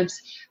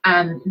initiatives,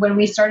 when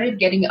we started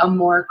getting a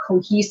more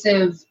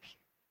cohesive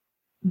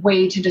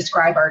way to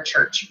describe our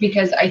church.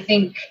 Because I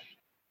think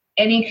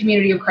any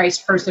Community of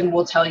Christ person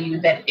will tell you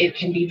that it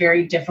can be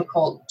very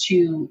difficult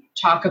to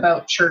talk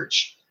about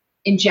church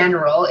in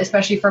general,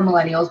 especially for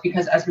millennials,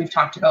 because as we've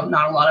talked about,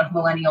 not a lot of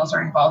millennials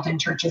are involved in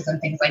churches and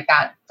things like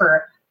that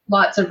for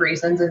lots of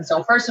reasons. And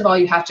so first of all,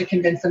 you have to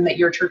convince them that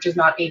your church is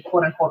not a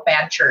quote unquote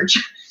bad church.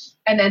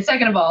 And then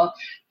second of all,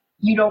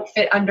 you don't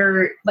fit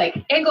under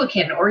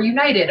Anglican or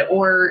United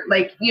or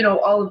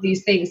all of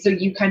these things. So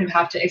you kind of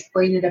have to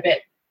explain it a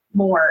bit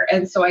more.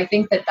 And so I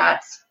think that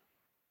that's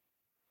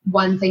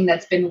one thing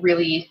that's been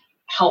really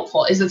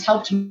helpful, is it's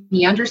helped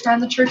me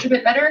understand the church a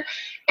bit better.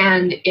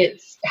 And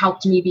it's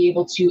helped me be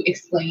able to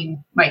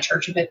explain my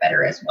church a bit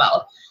better as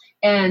well.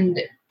 And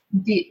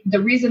the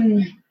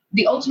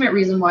ultimate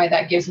reason why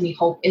that gives me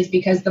hope is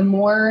because the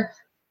more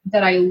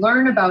that I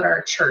learn about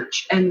our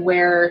church and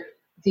where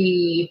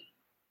the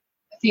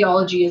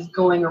theology is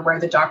going or where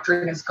the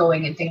doctrine is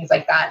going and things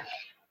like that,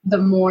 the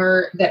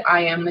more that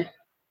I am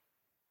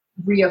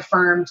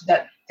reaffirmed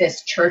that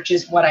this church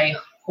is what I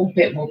hope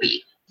it will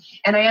be.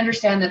 And I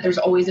understand that there's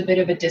always a bit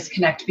of a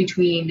disconnect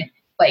between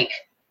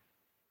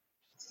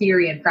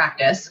theory and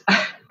practice.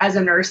 As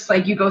a nurse,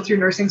 you go through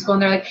nursing school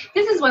and they're like,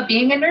 this is what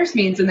being a nurse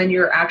means. And then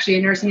you're actually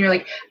a nurse and you're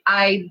like,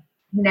 I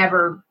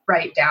never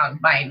write down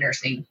my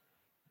nursing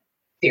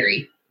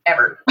theory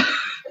ever.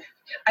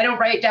 I don't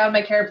write down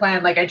my care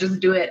plan. I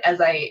just do it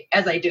as I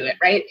do it.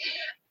 Right.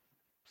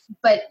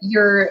 But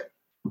you're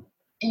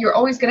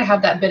always going to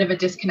have that bit of a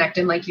disconnect.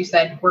 And like you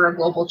said, we're a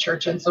global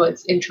church. And so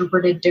it's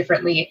interpreted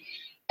differently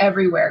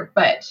everywhere,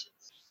 but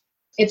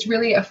it's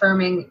really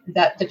affirming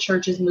that the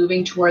church is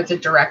moving towards a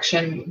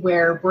direction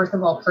where Birth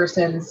of All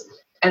Persons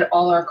and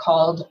All Are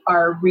Called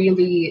are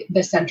really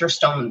the center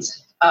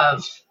stones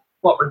of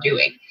what we're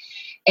doing.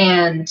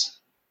 And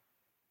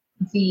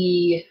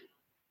the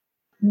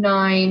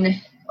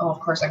 9, of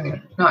course,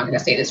 I'm not going to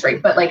say this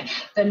right, but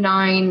the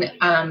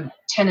 9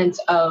 tenets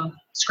of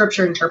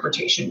scripture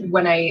interpretation,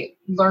 when I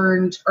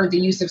learned, or the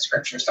use of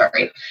scripture,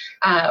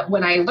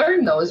 when I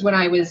learned those, when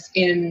I was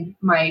in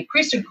my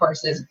priesthood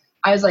courses,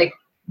 I was like,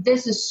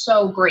 this is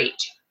so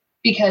great,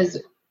 because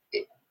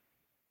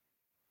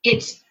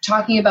it's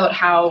talking about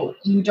how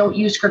you don't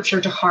use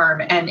scripture to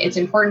harm, and it's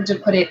important to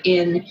put it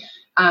in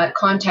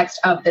context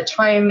of the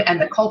time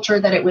and the culture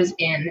that it was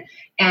in,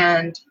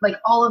 and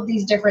all of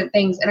these different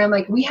things. And I'm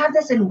like, we have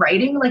this in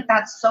writing?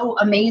 That's so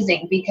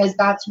amazing, because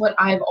that's what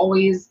I've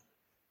always,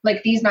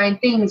 these 9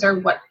 things are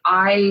what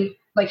I,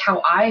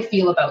 how I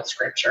feel about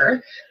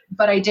scripture,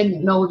 but I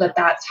didn't know that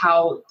that's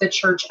how the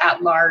church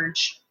at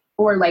large,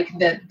 or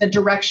the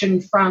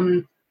direction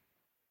from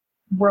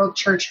World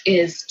Church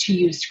is to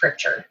use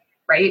scripture,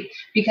 right?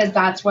 Because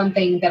that's one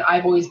thing that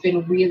I've always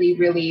been really,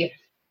 really,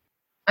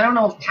 I don't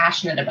know if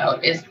passionate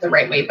about is the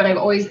right way, but I've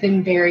always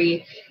been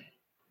very,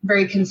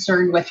 very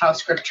concerned with how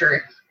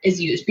scripture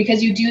is used,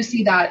 because you do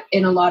see that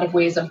in a lot of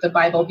ways of the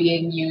Bible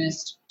being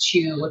used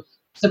to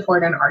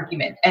support an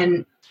argument.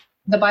 And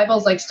the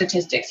Bible's like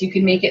statistics. You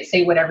can make it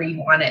say whatever you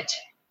want it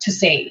to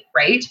say,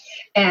 right?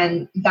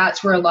 And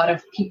that's where a lot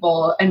of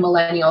people and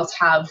millennials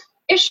have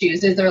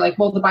issues, is they're like,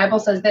 well, the Bible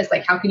says this,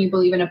 how can you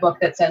believe in a book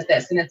that says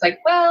this? And it's like,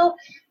 well,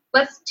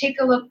 let's take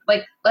a look,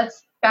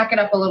 let's back it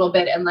up a little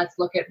bit and let's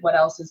look at what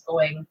else is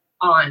going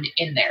on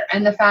in there.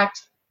 And the fact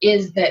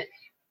is that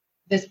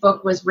this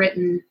book was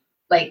written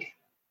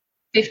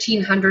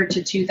 1,500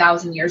 to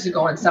 2,000 years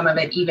ago, and some of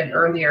it even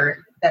earlier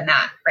than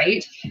that,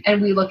 right?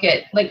 And we look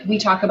at, we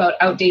talk about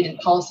outdated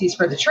policies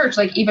for the church,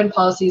 even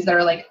policies that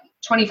are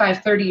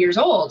 25, 30 years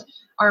old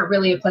aren't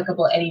really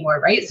applicable anymore,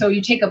 right? So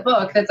you take a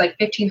book that's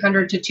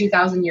 1,500 to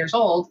 2,000 years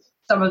old,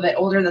 some of it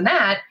older than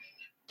that,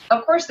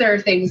 of course there are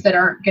things that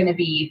aren't going to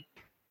be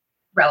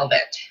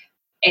relevant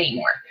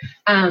anymore.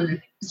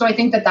 So I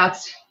think that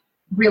that's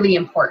really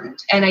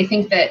important. And I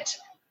think that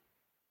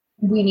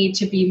we need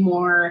to be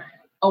more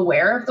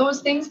aware of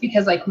those things,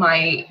 because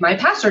my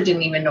pastor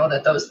didn't even know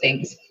that those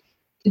things,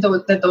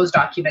 that those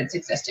documents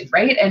existed,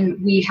 right?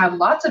 And we have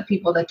lots of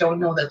people that don't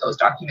know that those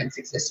documents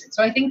existed.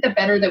 So I think the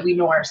better that we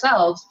know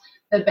ourselves,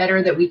 the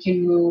better that we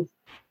can move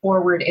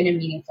forward in a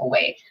meaningful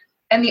way.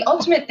 And the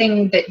ultimate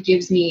thing that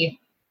gives me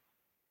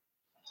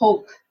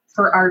hope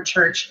for our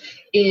church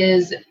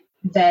is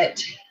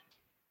that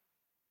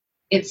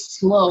it's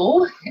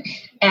slow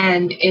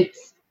and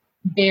it's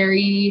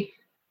very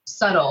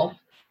subtle,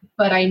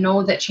 but I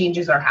know that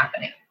changes are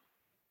happening.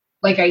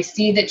 I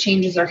see that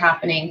changes are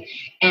happening,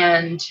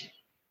 and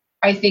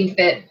I think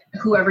that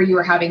whoever you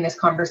were having this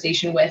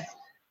conversation with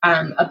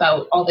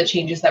about all the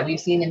changes that we've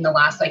seen in the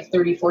last like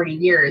 30, 40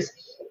 years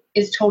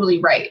is totally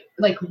right.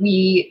 Like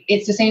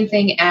it's the same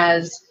thing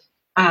as,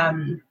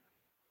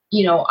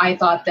 I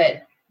thought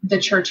that the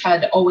church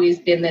had always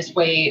been this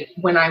way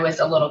when I was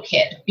a little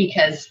kid,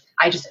 because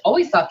I just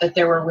always thought that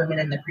there were women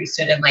in the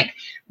priesthood. And like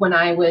when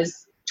I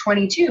was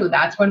 22,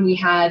 that's when we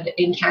had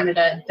in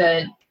Canada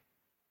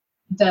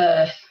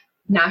the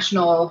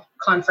national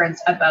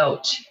conference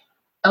about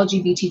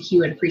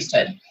LGBTQ and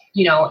priesthood,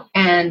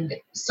 and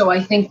so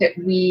I think that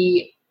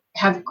we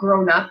have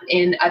grown up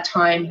in a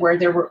time where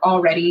there were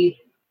already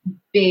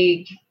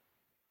big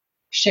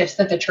shifts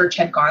that the church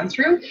had gone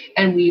through,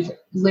 and we've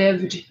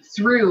lived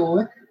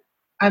through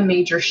a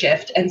major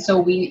shift. And so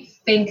we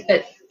think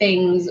that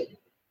things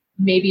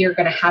maybe are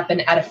going to happen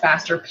at a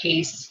faster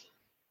pace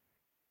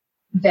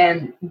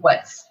than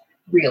what's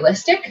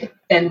realistic,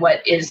 than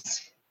what is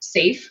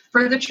safe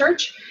for the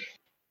church.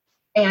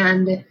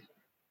 And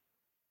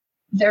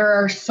there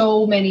are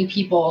so many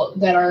people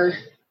that are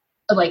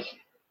like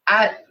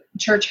at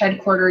church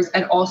headquarters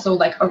and also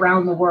like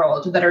around the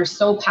world that are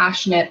so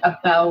passionate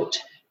about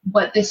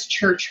what this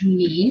church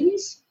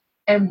means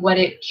and what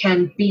it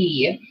can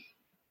be,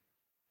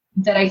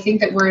 that I think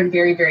that we're in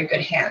very, very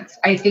good hands.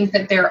 I think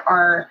that there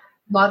are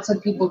lots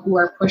of people who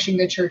are pushing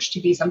the church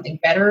to be something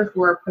better,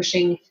 who are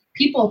pushing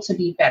people to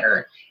be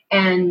better,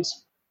 and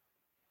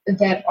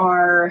that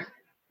are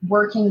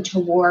working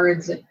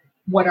towards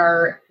what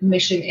our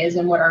mission is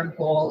and what our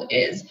goal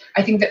is.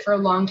 I think that for a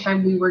long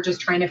time, we were just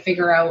trying to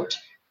figure out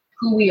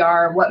who we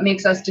are, what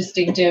makes us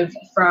distinctive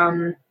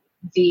from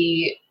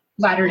the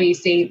Latter-day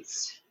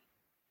Saints,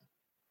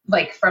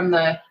 like from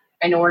I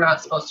know we're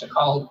not supposed to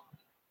call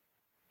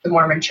the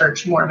Mormon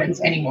church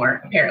Mormons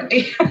anymore,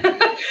 apparently.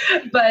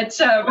 But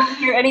won't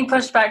hear any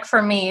pushback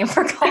from me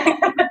for calling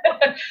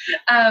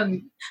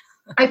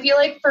I feel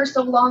like for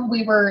so long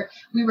we were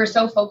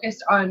so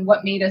focused on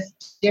what made us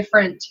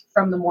different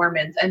from the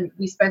Mormons, and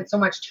we spent so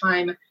much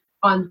time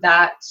on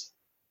that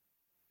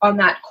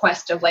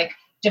quest of like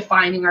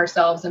defining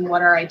ourselves and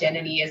what our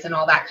identity is and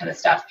all that kind of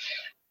stuff.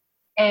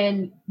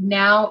 And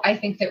now I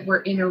think that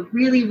we're in a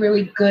really,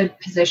 really good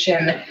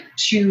position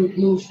to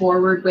move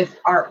forward with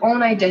our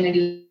own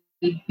identity,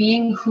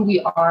 being who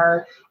we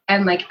are,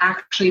 and like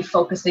actually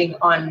focusing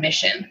on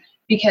mission,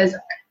 because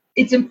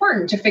it's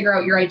important to figure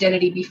out your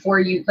identity before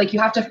you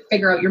have to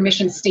figure out your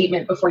mission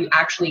statement before you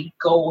actually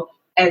go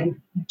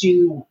and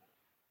do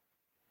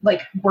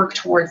like work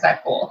towards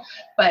that goal.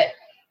 But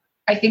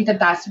I think that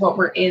that's what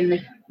we're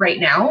in right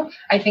now.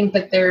 I think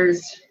that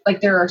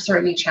there are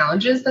certainly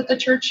challenges that the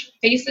church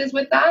faces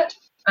with that.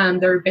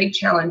 There are big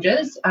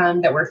challenges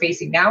that we're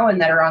facing now and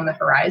that are on the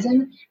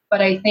horizon.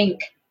 But I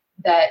think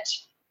that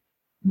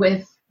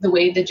with the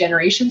way the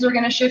generations are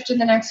going to shift in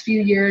the next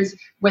few years,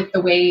 with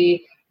the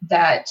way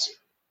that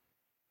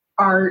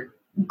our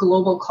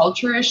global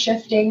culture is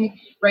shifting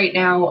right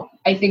now,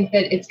 I think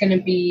that it's going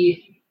to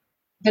be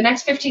the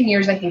next 15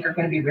 years, I think, are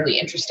going to be really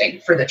interesting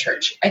for the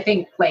church. I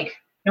think like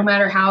no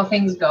matter how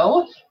things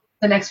go,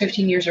 the next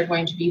 15 years are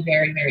going to be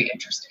very, very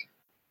interesting.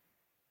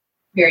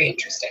 Very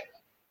interesting.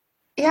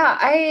 Yeah,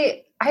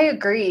 I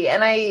agree.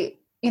 And I,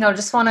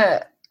 just want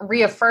to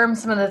reaffirm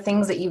some of the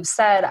things that you've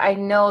said. I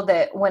know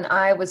that when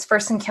I was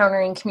first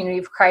encountering Community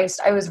of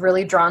Christ, I was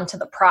really drawn to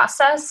the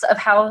process of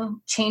how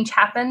change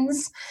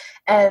happens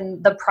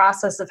and the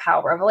process of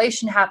how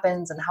revelation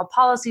happens and how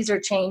policies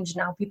are changed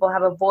and how people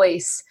have a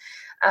voice.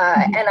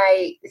 And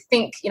I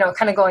think,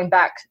 kind of going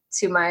back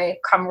to my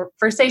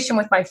conversation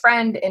with my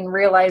friend and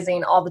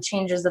realizing all the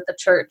changes that the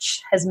church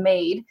has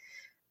made,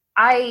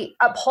 I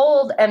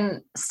uphold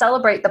and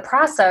celebrate the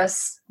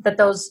process that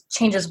those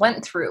changes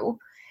went through.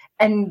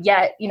 And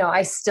yet,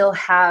 I still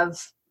have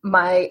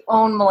my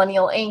own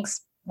millennial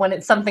angst when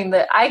it's something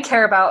that I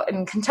care about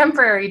in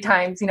contemporary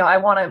times. I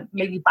want to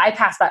maybe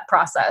bypass that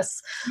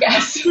process.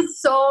 Yes.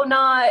 It's so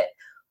not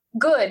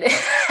good.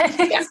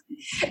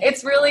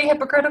 It's really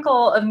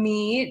hypocritical of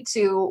me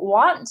to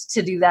want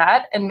to do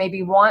that and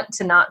maybe want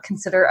to not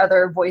consider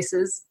other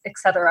voices,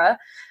 etc.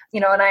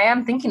 And I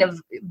am thinking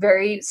of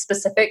very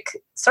specific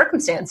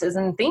circumstances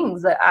and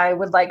things that I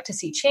would like to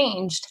see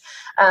changed.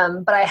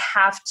 But I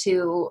have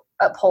to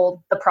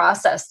uphold the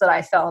process that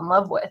I fell in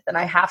love with. And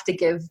I have to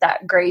give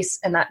that grace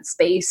and that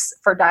space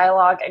for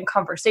dialogue and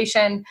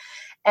conversation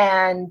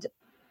and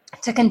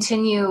to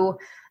continue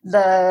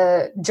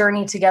the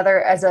journey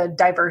together as a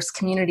diverse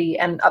community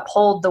and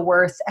uphold the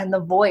worth and the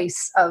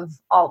voice of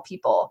all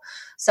people.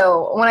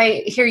 So when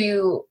I hear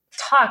you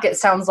talk, it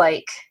sounds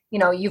like,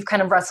 you've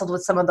kind of wrestled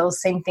with some of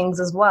those same things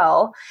as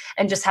well.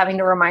 And just having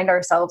to remind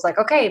ourselves like,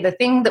 okay, the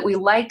thing that we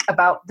like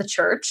about the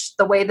church,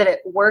 the way that it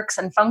works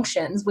and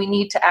functions, we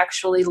need to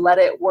actually let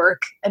it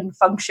work and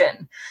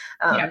function.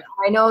 I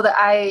know that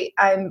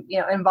I'm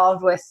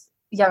involved with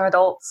young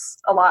adults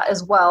a lot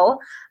as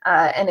well.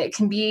 And it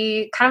can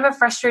be kind of a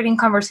frustrating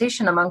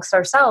conversation amongst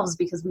ourselves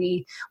because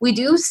we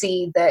do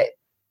see that,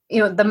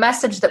 the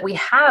message that we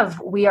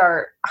have, we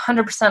are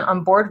 100%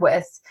 on board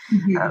with.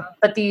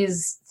 But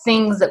these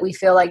things that we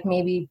feel like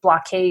maybe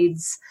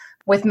blockades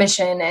with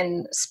mission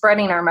and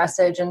spreading our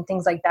message and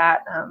things like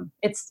that.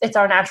 It's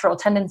our natural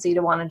tendency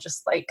to want to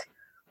just like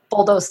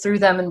bulldoze through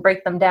them and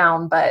break them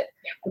down. But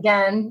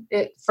again,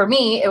 for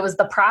me, it was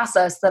the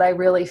process that I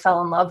really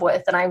fell in love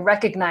with. And I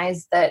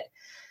recognized that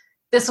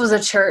this was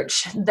a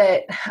church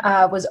that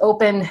was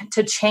open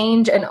to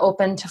change and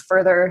open to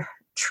further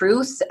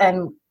truth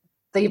and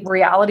the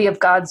reality of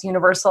God's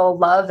universal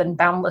love and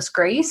boundless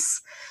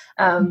grace.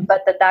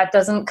 But that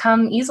doesn't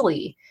come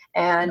easily.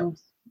 And,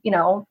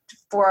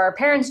 for our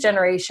parents'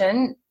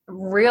 generation,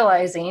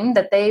 realizing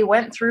that they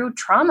went through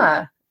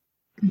trauma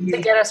to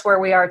get us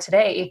where we are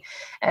today,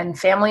 and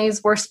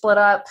families were split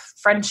up,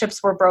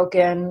 friendships were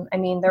broken. I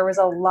mean, there was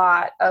a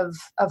lot of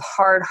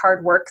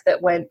hard work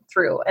that went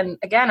through. And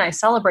again, I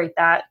celebrate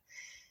that.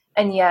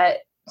 And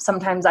yet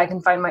sometimes I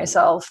can find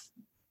myself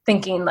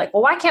thinking like,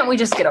 well, why can't we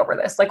just get over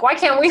this? Like, why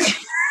can't we?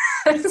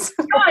 Come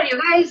on, you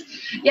guys.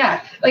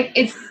 Yeah.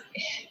 Like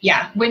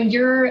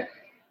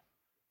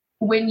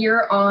when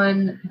you're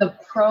on the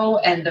pro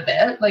end of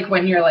it, like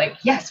when you're like,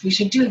 yes, we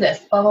should do this,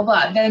 blah, blah,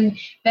 blah. Then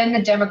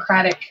the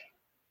democratic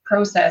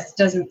process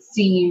doesn't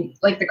seem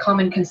like the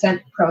common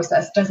consent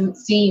process doesn't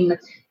seem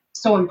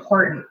so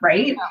important,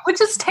 right?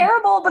 Which is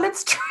terrible, but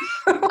it's true.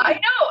 I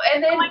know.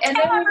 And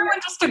then everyone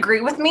just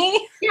agree with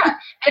me. Yeah.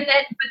 But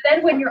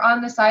then when you're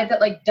on the side that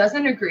like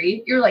doesn't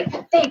agree, you're like,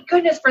 thank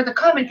goodness for the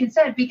common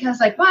consent, because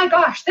like, my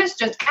gosh, this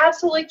just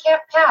absolutely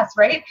can't pass,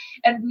 right?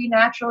 And we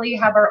naturally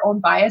have our own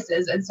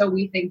biases. And so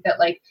we think that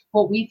like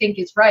what we think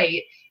is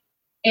right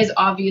is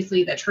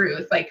obviously the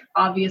truth. Like,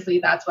 obviously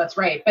that's what's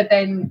right. But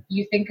then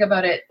you think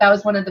about it, that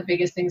was one of the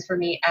biggest things for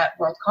me at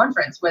World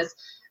Conference was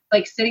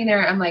like sitting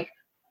there, I'm like,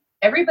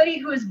 everybody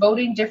who is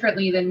voting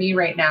differently than me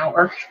right now,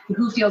 or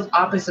who feels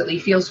oppositely,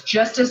 feels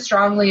just as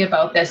strongly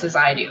about this as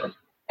I do.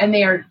 And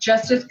they are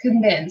just as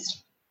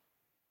convinced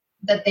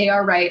that they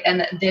are right and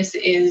that this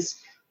is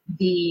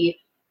the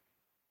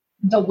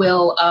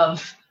will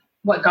of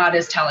what God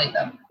is telling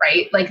them,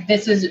 right? Like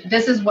this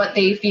is what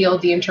they feel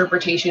the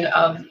interpretation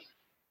of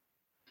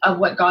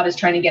what God is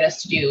trying to get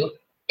us to do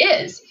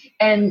is.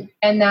 And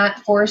that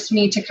forced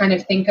me to kind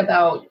of think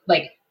about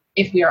like,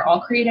 if we are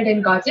all created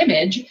in God's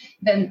image,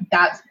 then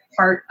that's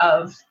part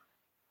of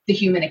the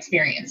human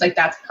experience. Like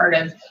that's part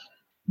of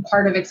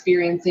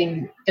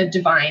experiencing the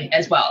divine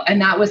as well. And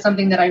that was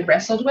something that I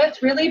wrestled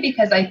with really,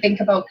 because I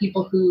think about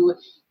people who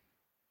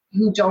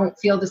don't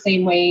feel the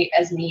same way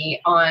as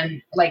me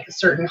on like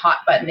certain hot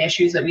button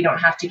issues that we don't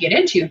have to get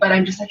into. But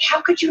I'm just like,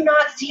 how could you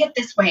not see it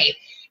this way?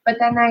 But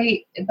then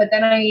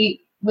I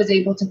was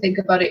able to think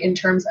about it in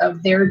terms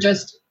of they're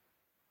just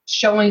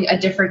showing a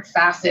different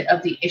facet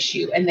of the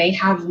issue, and they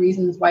have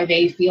reasons why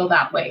they feel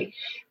that way.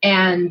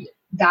 And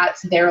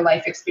that's their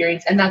life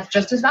experience. And that's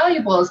just as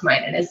valuable as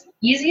mine. And as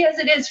easy as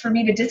it is for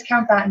me to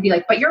discount that and be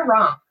like, but you're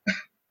wrong.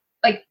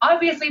 Like,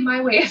 obviously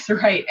my way is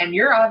right and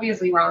you're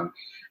obviously wrong.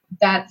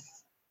 That's,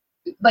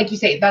 like you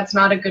say, that's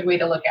not a good way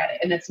to look at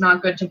it. And it's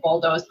not good to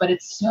bulldoze, but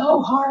it's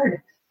so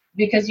hard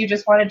because you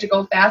just wanted to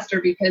go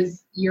faster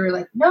because you're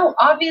like, no,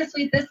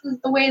 obviously this is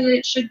the way that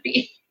it should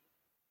be.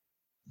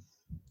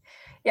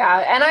 Yeah.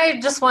 And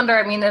I just wonder,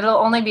 I mean, it'll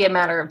only be a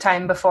matter of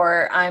time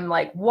before I'm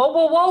like,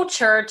 whoa,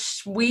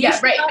 church. We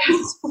right.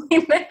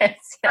 explain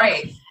this.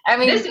 Right. I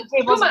mean, this is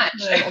too much.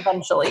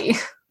 Eventually.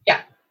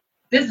 Yeah.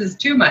 This is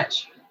too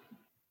much.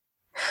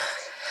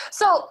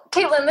 So,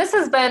 Caitlin, this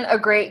has been a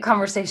great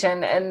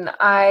conversation, and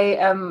I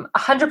am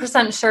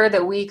 100% sure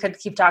that we could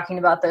keep talking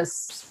about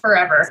this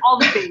forever. All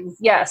the things,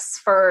 yes,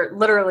 for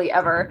literally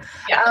ever.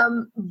 Yeah.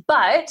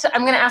 But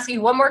I'm going to ask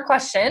you one more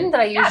question that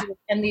I usually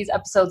end these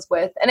episodes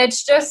with, and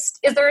it's just,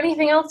 is there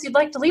anything else you'd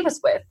like to leave us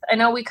with? I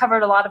know we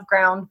covered a lot of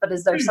ground, but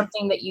is there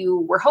something that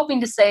you were hoping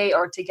to say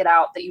or to get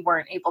out that you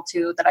weren't able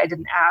to, that I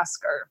didn't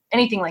ask, or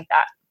anything like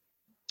that?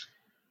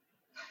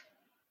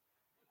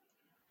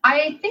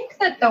 I think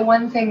that the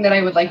one thing that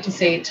I would like to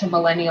say to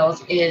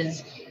millennials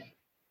is,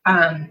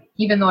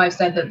 even though I've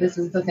said that this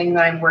is the thing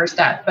that I'm worst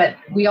at, but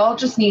we all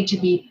just need to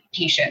be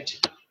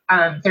patient.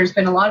 There's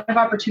been a lot of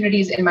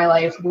opportunities in my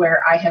life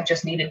where I have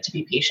just needed to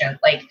be patient.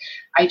 Like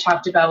I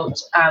talked about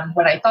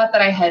when I thought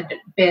that I had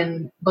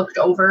been looked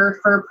over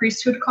for a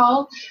priesthood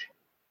call,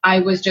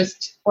 I was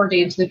just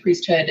ordained to the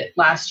priesthood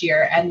last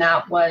year, and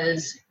that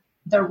was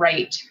the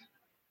right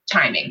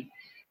timing.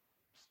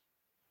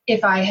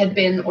 If I had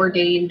been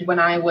ordained when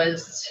I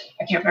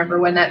can't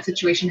remember when that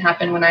situation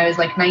happened, when I was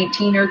like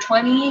 19 or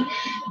 20,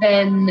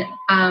 then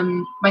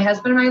my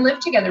husband and I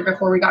lived together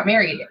before we got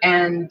married,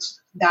 and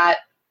that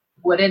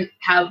wouldn't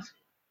have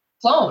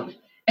flown.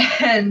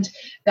 And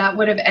that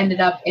would have ended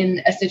up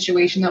in a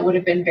situation that would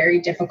have been very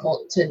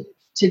difficult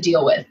to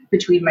deal with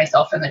between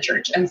myself and the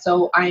church. And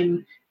so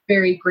I'm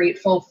very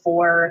grateful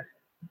for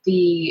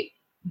the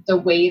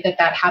way that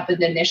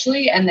happened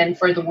initially, and then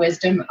for the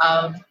wisdom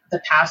of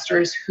the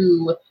pastors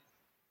who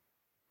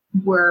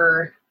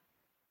were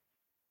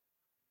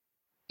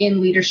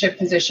in leadership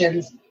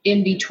positions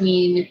in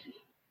between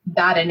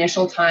that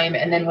initial time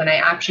and then when I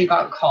actually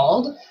got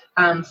called,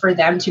 for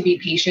them to be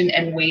patient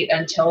and wait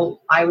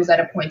until I was at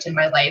a point in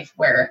my life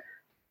where,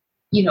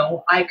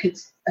 I could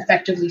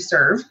effectively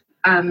serve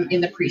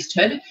in the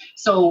priesthood.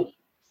 So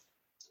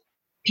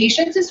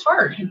patience is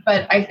hard,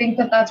 but I think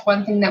that that's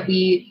one thing that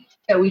we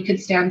could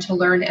stand to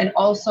learn. And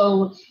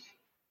also,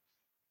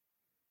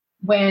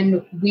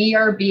 when we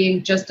are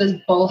being just as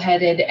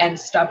bullheaded and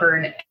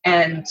stubborn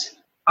and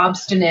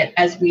obstinate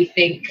as we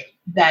think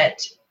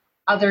that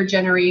other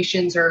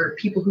generations or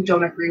people who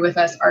don't agree with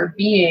us are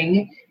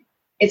being,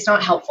 it's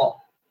not helpful.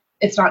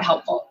 It's not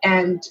helpful.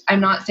 And I'm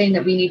not saying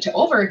that we need to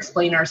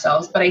over-explain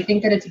ourselves, but I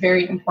think that it's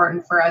very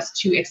important for us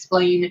to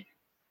explain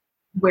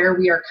where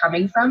we are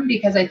coming from,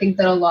 because I think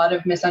that a lot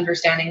of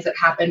misunderstandings that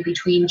happen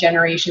between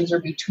generations or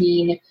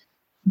between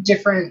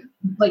different,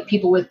 like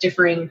people with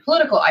differing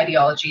political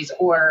ideologies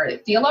or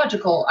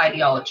theological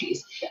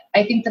ideologies,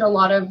 I think that a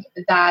lot of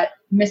that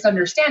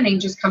misunderstanding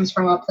just comes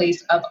from a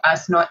place of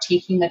us not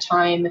taking the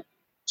time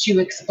to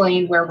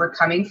explain where we're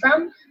coming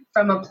from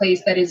a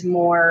place that is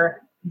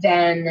more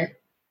than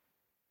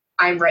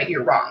I'm right,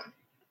 you're wrong.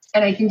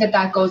 And I think that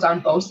that goes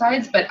on both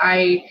sides, but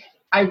I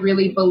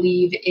really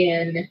believe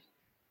in,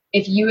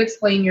 if you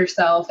explain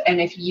yourself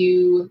and if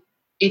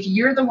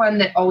you're the one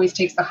that always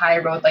takes the high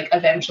road, like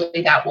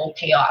eventually that will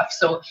pay off.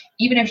 So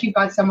even if you've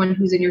got someone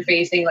who's in your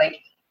face saying like,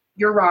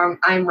 you're wrong,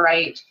 I'm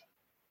right,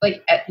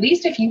 like at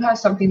least if you have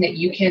something that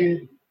you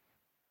can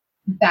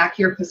back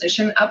your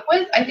position up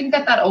with, I think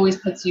that that always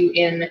puts you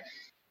in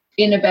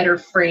a better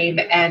frame,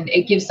 and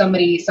it gives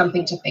somebody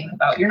something to think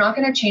about. You're not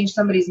going to change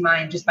somebody's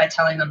mind just by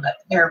telling them that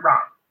they're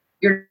wrong.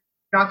 You're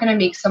not going to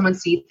make someone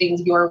see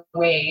things your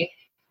way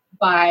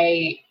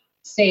by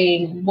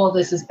saying, well,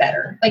 this is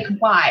better. Like,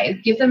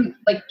 why? Give them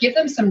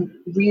some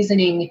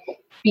reasoning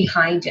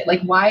behind it.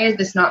 Like, why is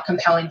this not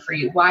compelling for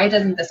you? Why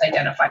doesn't this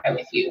identify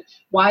with you?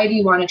 Why do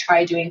you want to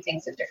try doing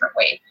things a different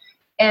way?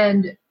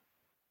 And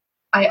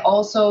I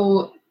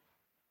also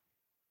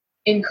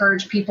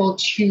encourage people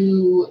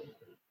to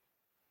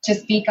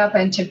speak up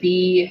and to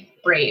be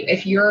brave.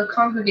 If your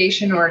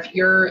congregation, or if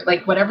you're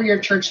like whatever your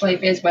church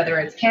life is, whether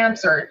it's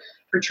camps or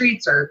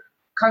retreats or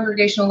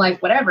congregational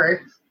life,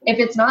 whatever, if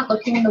it's not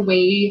looking the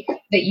way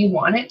that you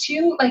want it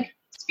to, like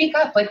speak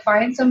up, like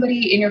find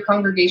somebody in your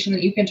congregation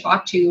that you can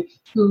talk to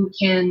who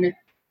can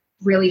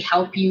really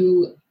help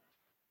you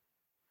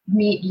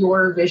meet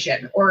your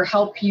vision or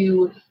help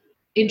you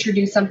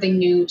introduce something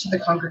new to the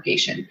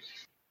congregation.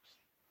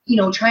 You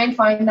know, try and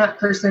find that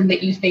person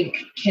that you think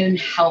can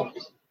help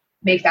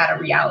make that a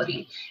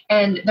reality.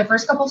 And the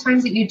first couple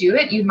times that you do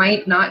it, you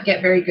might not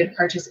get very good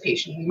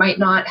participation. You might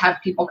not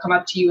have people come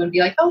up to you and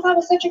be like, oh, that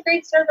was such a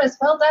great service,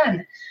 well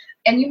done.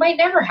 And you might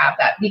never have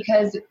that,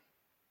 because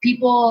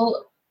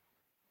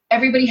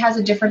everybody has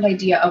a different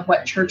idea of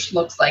what church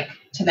looks like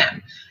to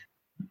them.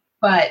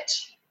 But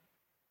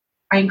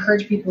I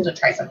encourage people to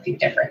try something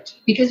different,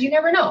 because you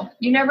never know.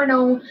 You never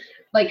know.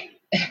 Like,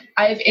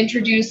 I've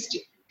introduced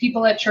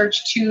people at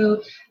church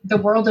to the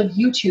world of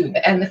YouTube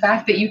and the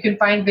fact that you can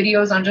find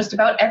videos on just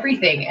about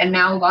everything. And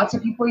now lots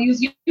of people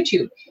use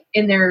YouTube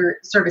in their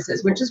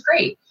services, which is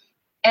great.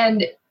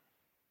 And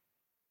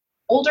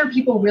older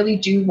people really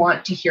do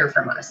want to hear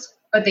from us,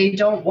 but they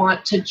don't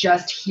want to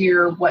just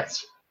hear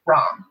what's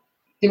wrong.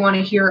 They want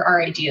to hear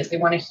our ideas. They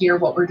want to hear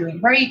what we're doing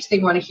right. They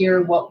want to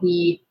hear what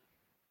we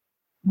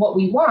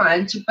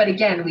want. But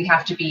again, we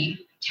have to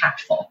be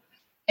tactful.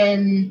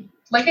 And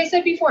like I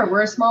said before,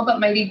 we're a small but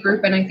mighty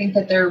group, and I think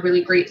that there are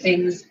really great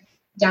things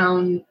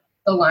down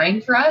the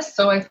line for us.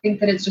 So I think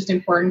that it's just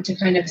important to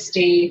kind of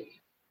stay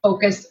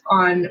focused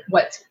on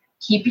what's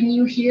keeping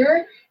you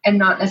here and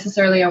not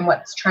necessarily on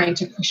what's trying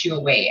to push you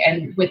away.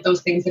 And with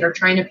those things that are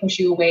trying to push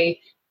you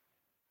away,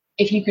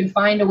 if you can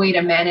find a way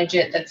to manage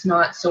it that's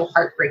not so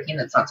heartbreaking,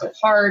 that's not so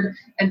hard,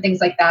 and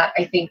things like that,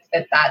 I think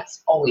that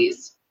that's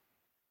always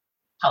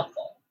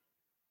helpful.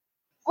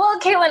 Well,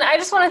 Caitlin, I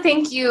just want to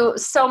thank you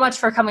so much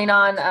for coming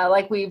on.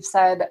 Like we've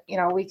said, you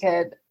know, we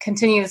could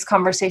continue this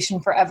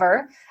conversation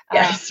forever.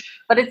 Yes.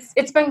 But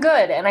it's been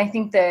good. And I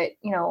think that,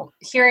 you know,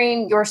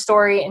 hearing your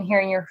story and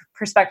hearing your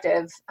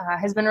perspective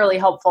has been really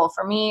helpful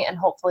for me and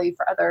hopefully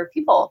for other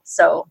people.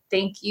 So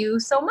thank you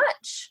so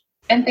much.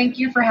 And thank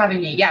you for having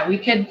me. Yeah, we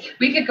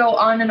could go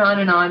on and on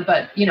and on,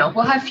 but, you know,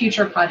 we'll have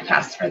future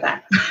podcasts for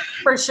that.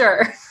 For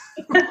sure.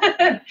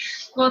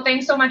 Well,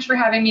 thanks so much for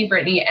having me,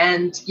 Brittany.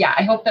 And yeah,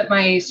 I hope that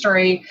my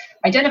story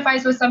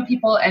identifies with some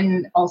people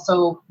and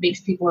also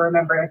makes people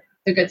remember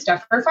the good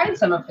stuff or find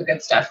some of the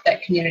good stuff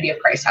that Community of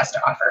Christ has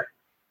to offer.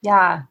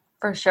 Yeah,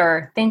 for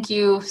sure. Thank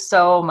you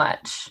so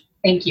much.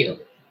 Thank you.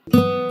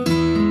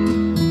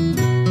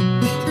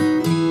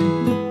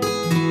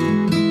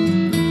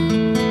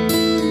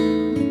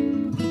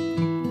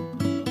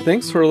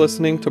 Thanks for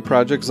listening to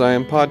Project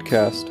Zion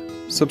Podcast.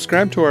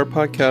 Subscribe to our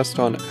podcast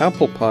on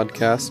Apple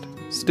Podcast,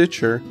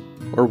 Stitcher,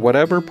 or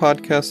whatever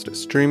podcast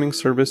streaming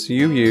service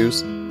you use,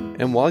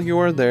 and while you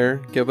are there,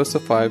 give us a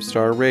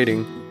 5-star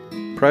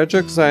rating.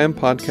 Project Zion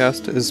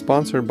Podcast is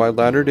sponsored by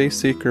Latter-day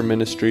Seeker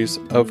Ministries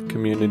of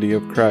Community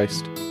of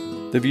Christ.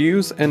 The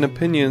views and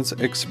opinions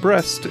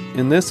expressed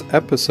in this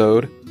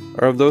episode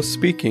are of those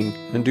speaking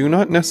and do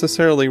not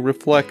necessarily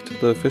reflect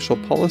the official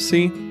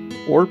policy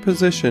or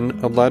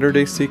position of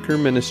Latter-day Seeker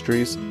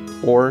Ministries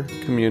or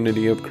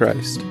Community of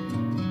Christ.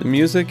 The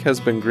music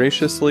has been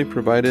graciously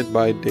provided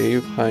by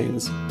Dave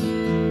Hines.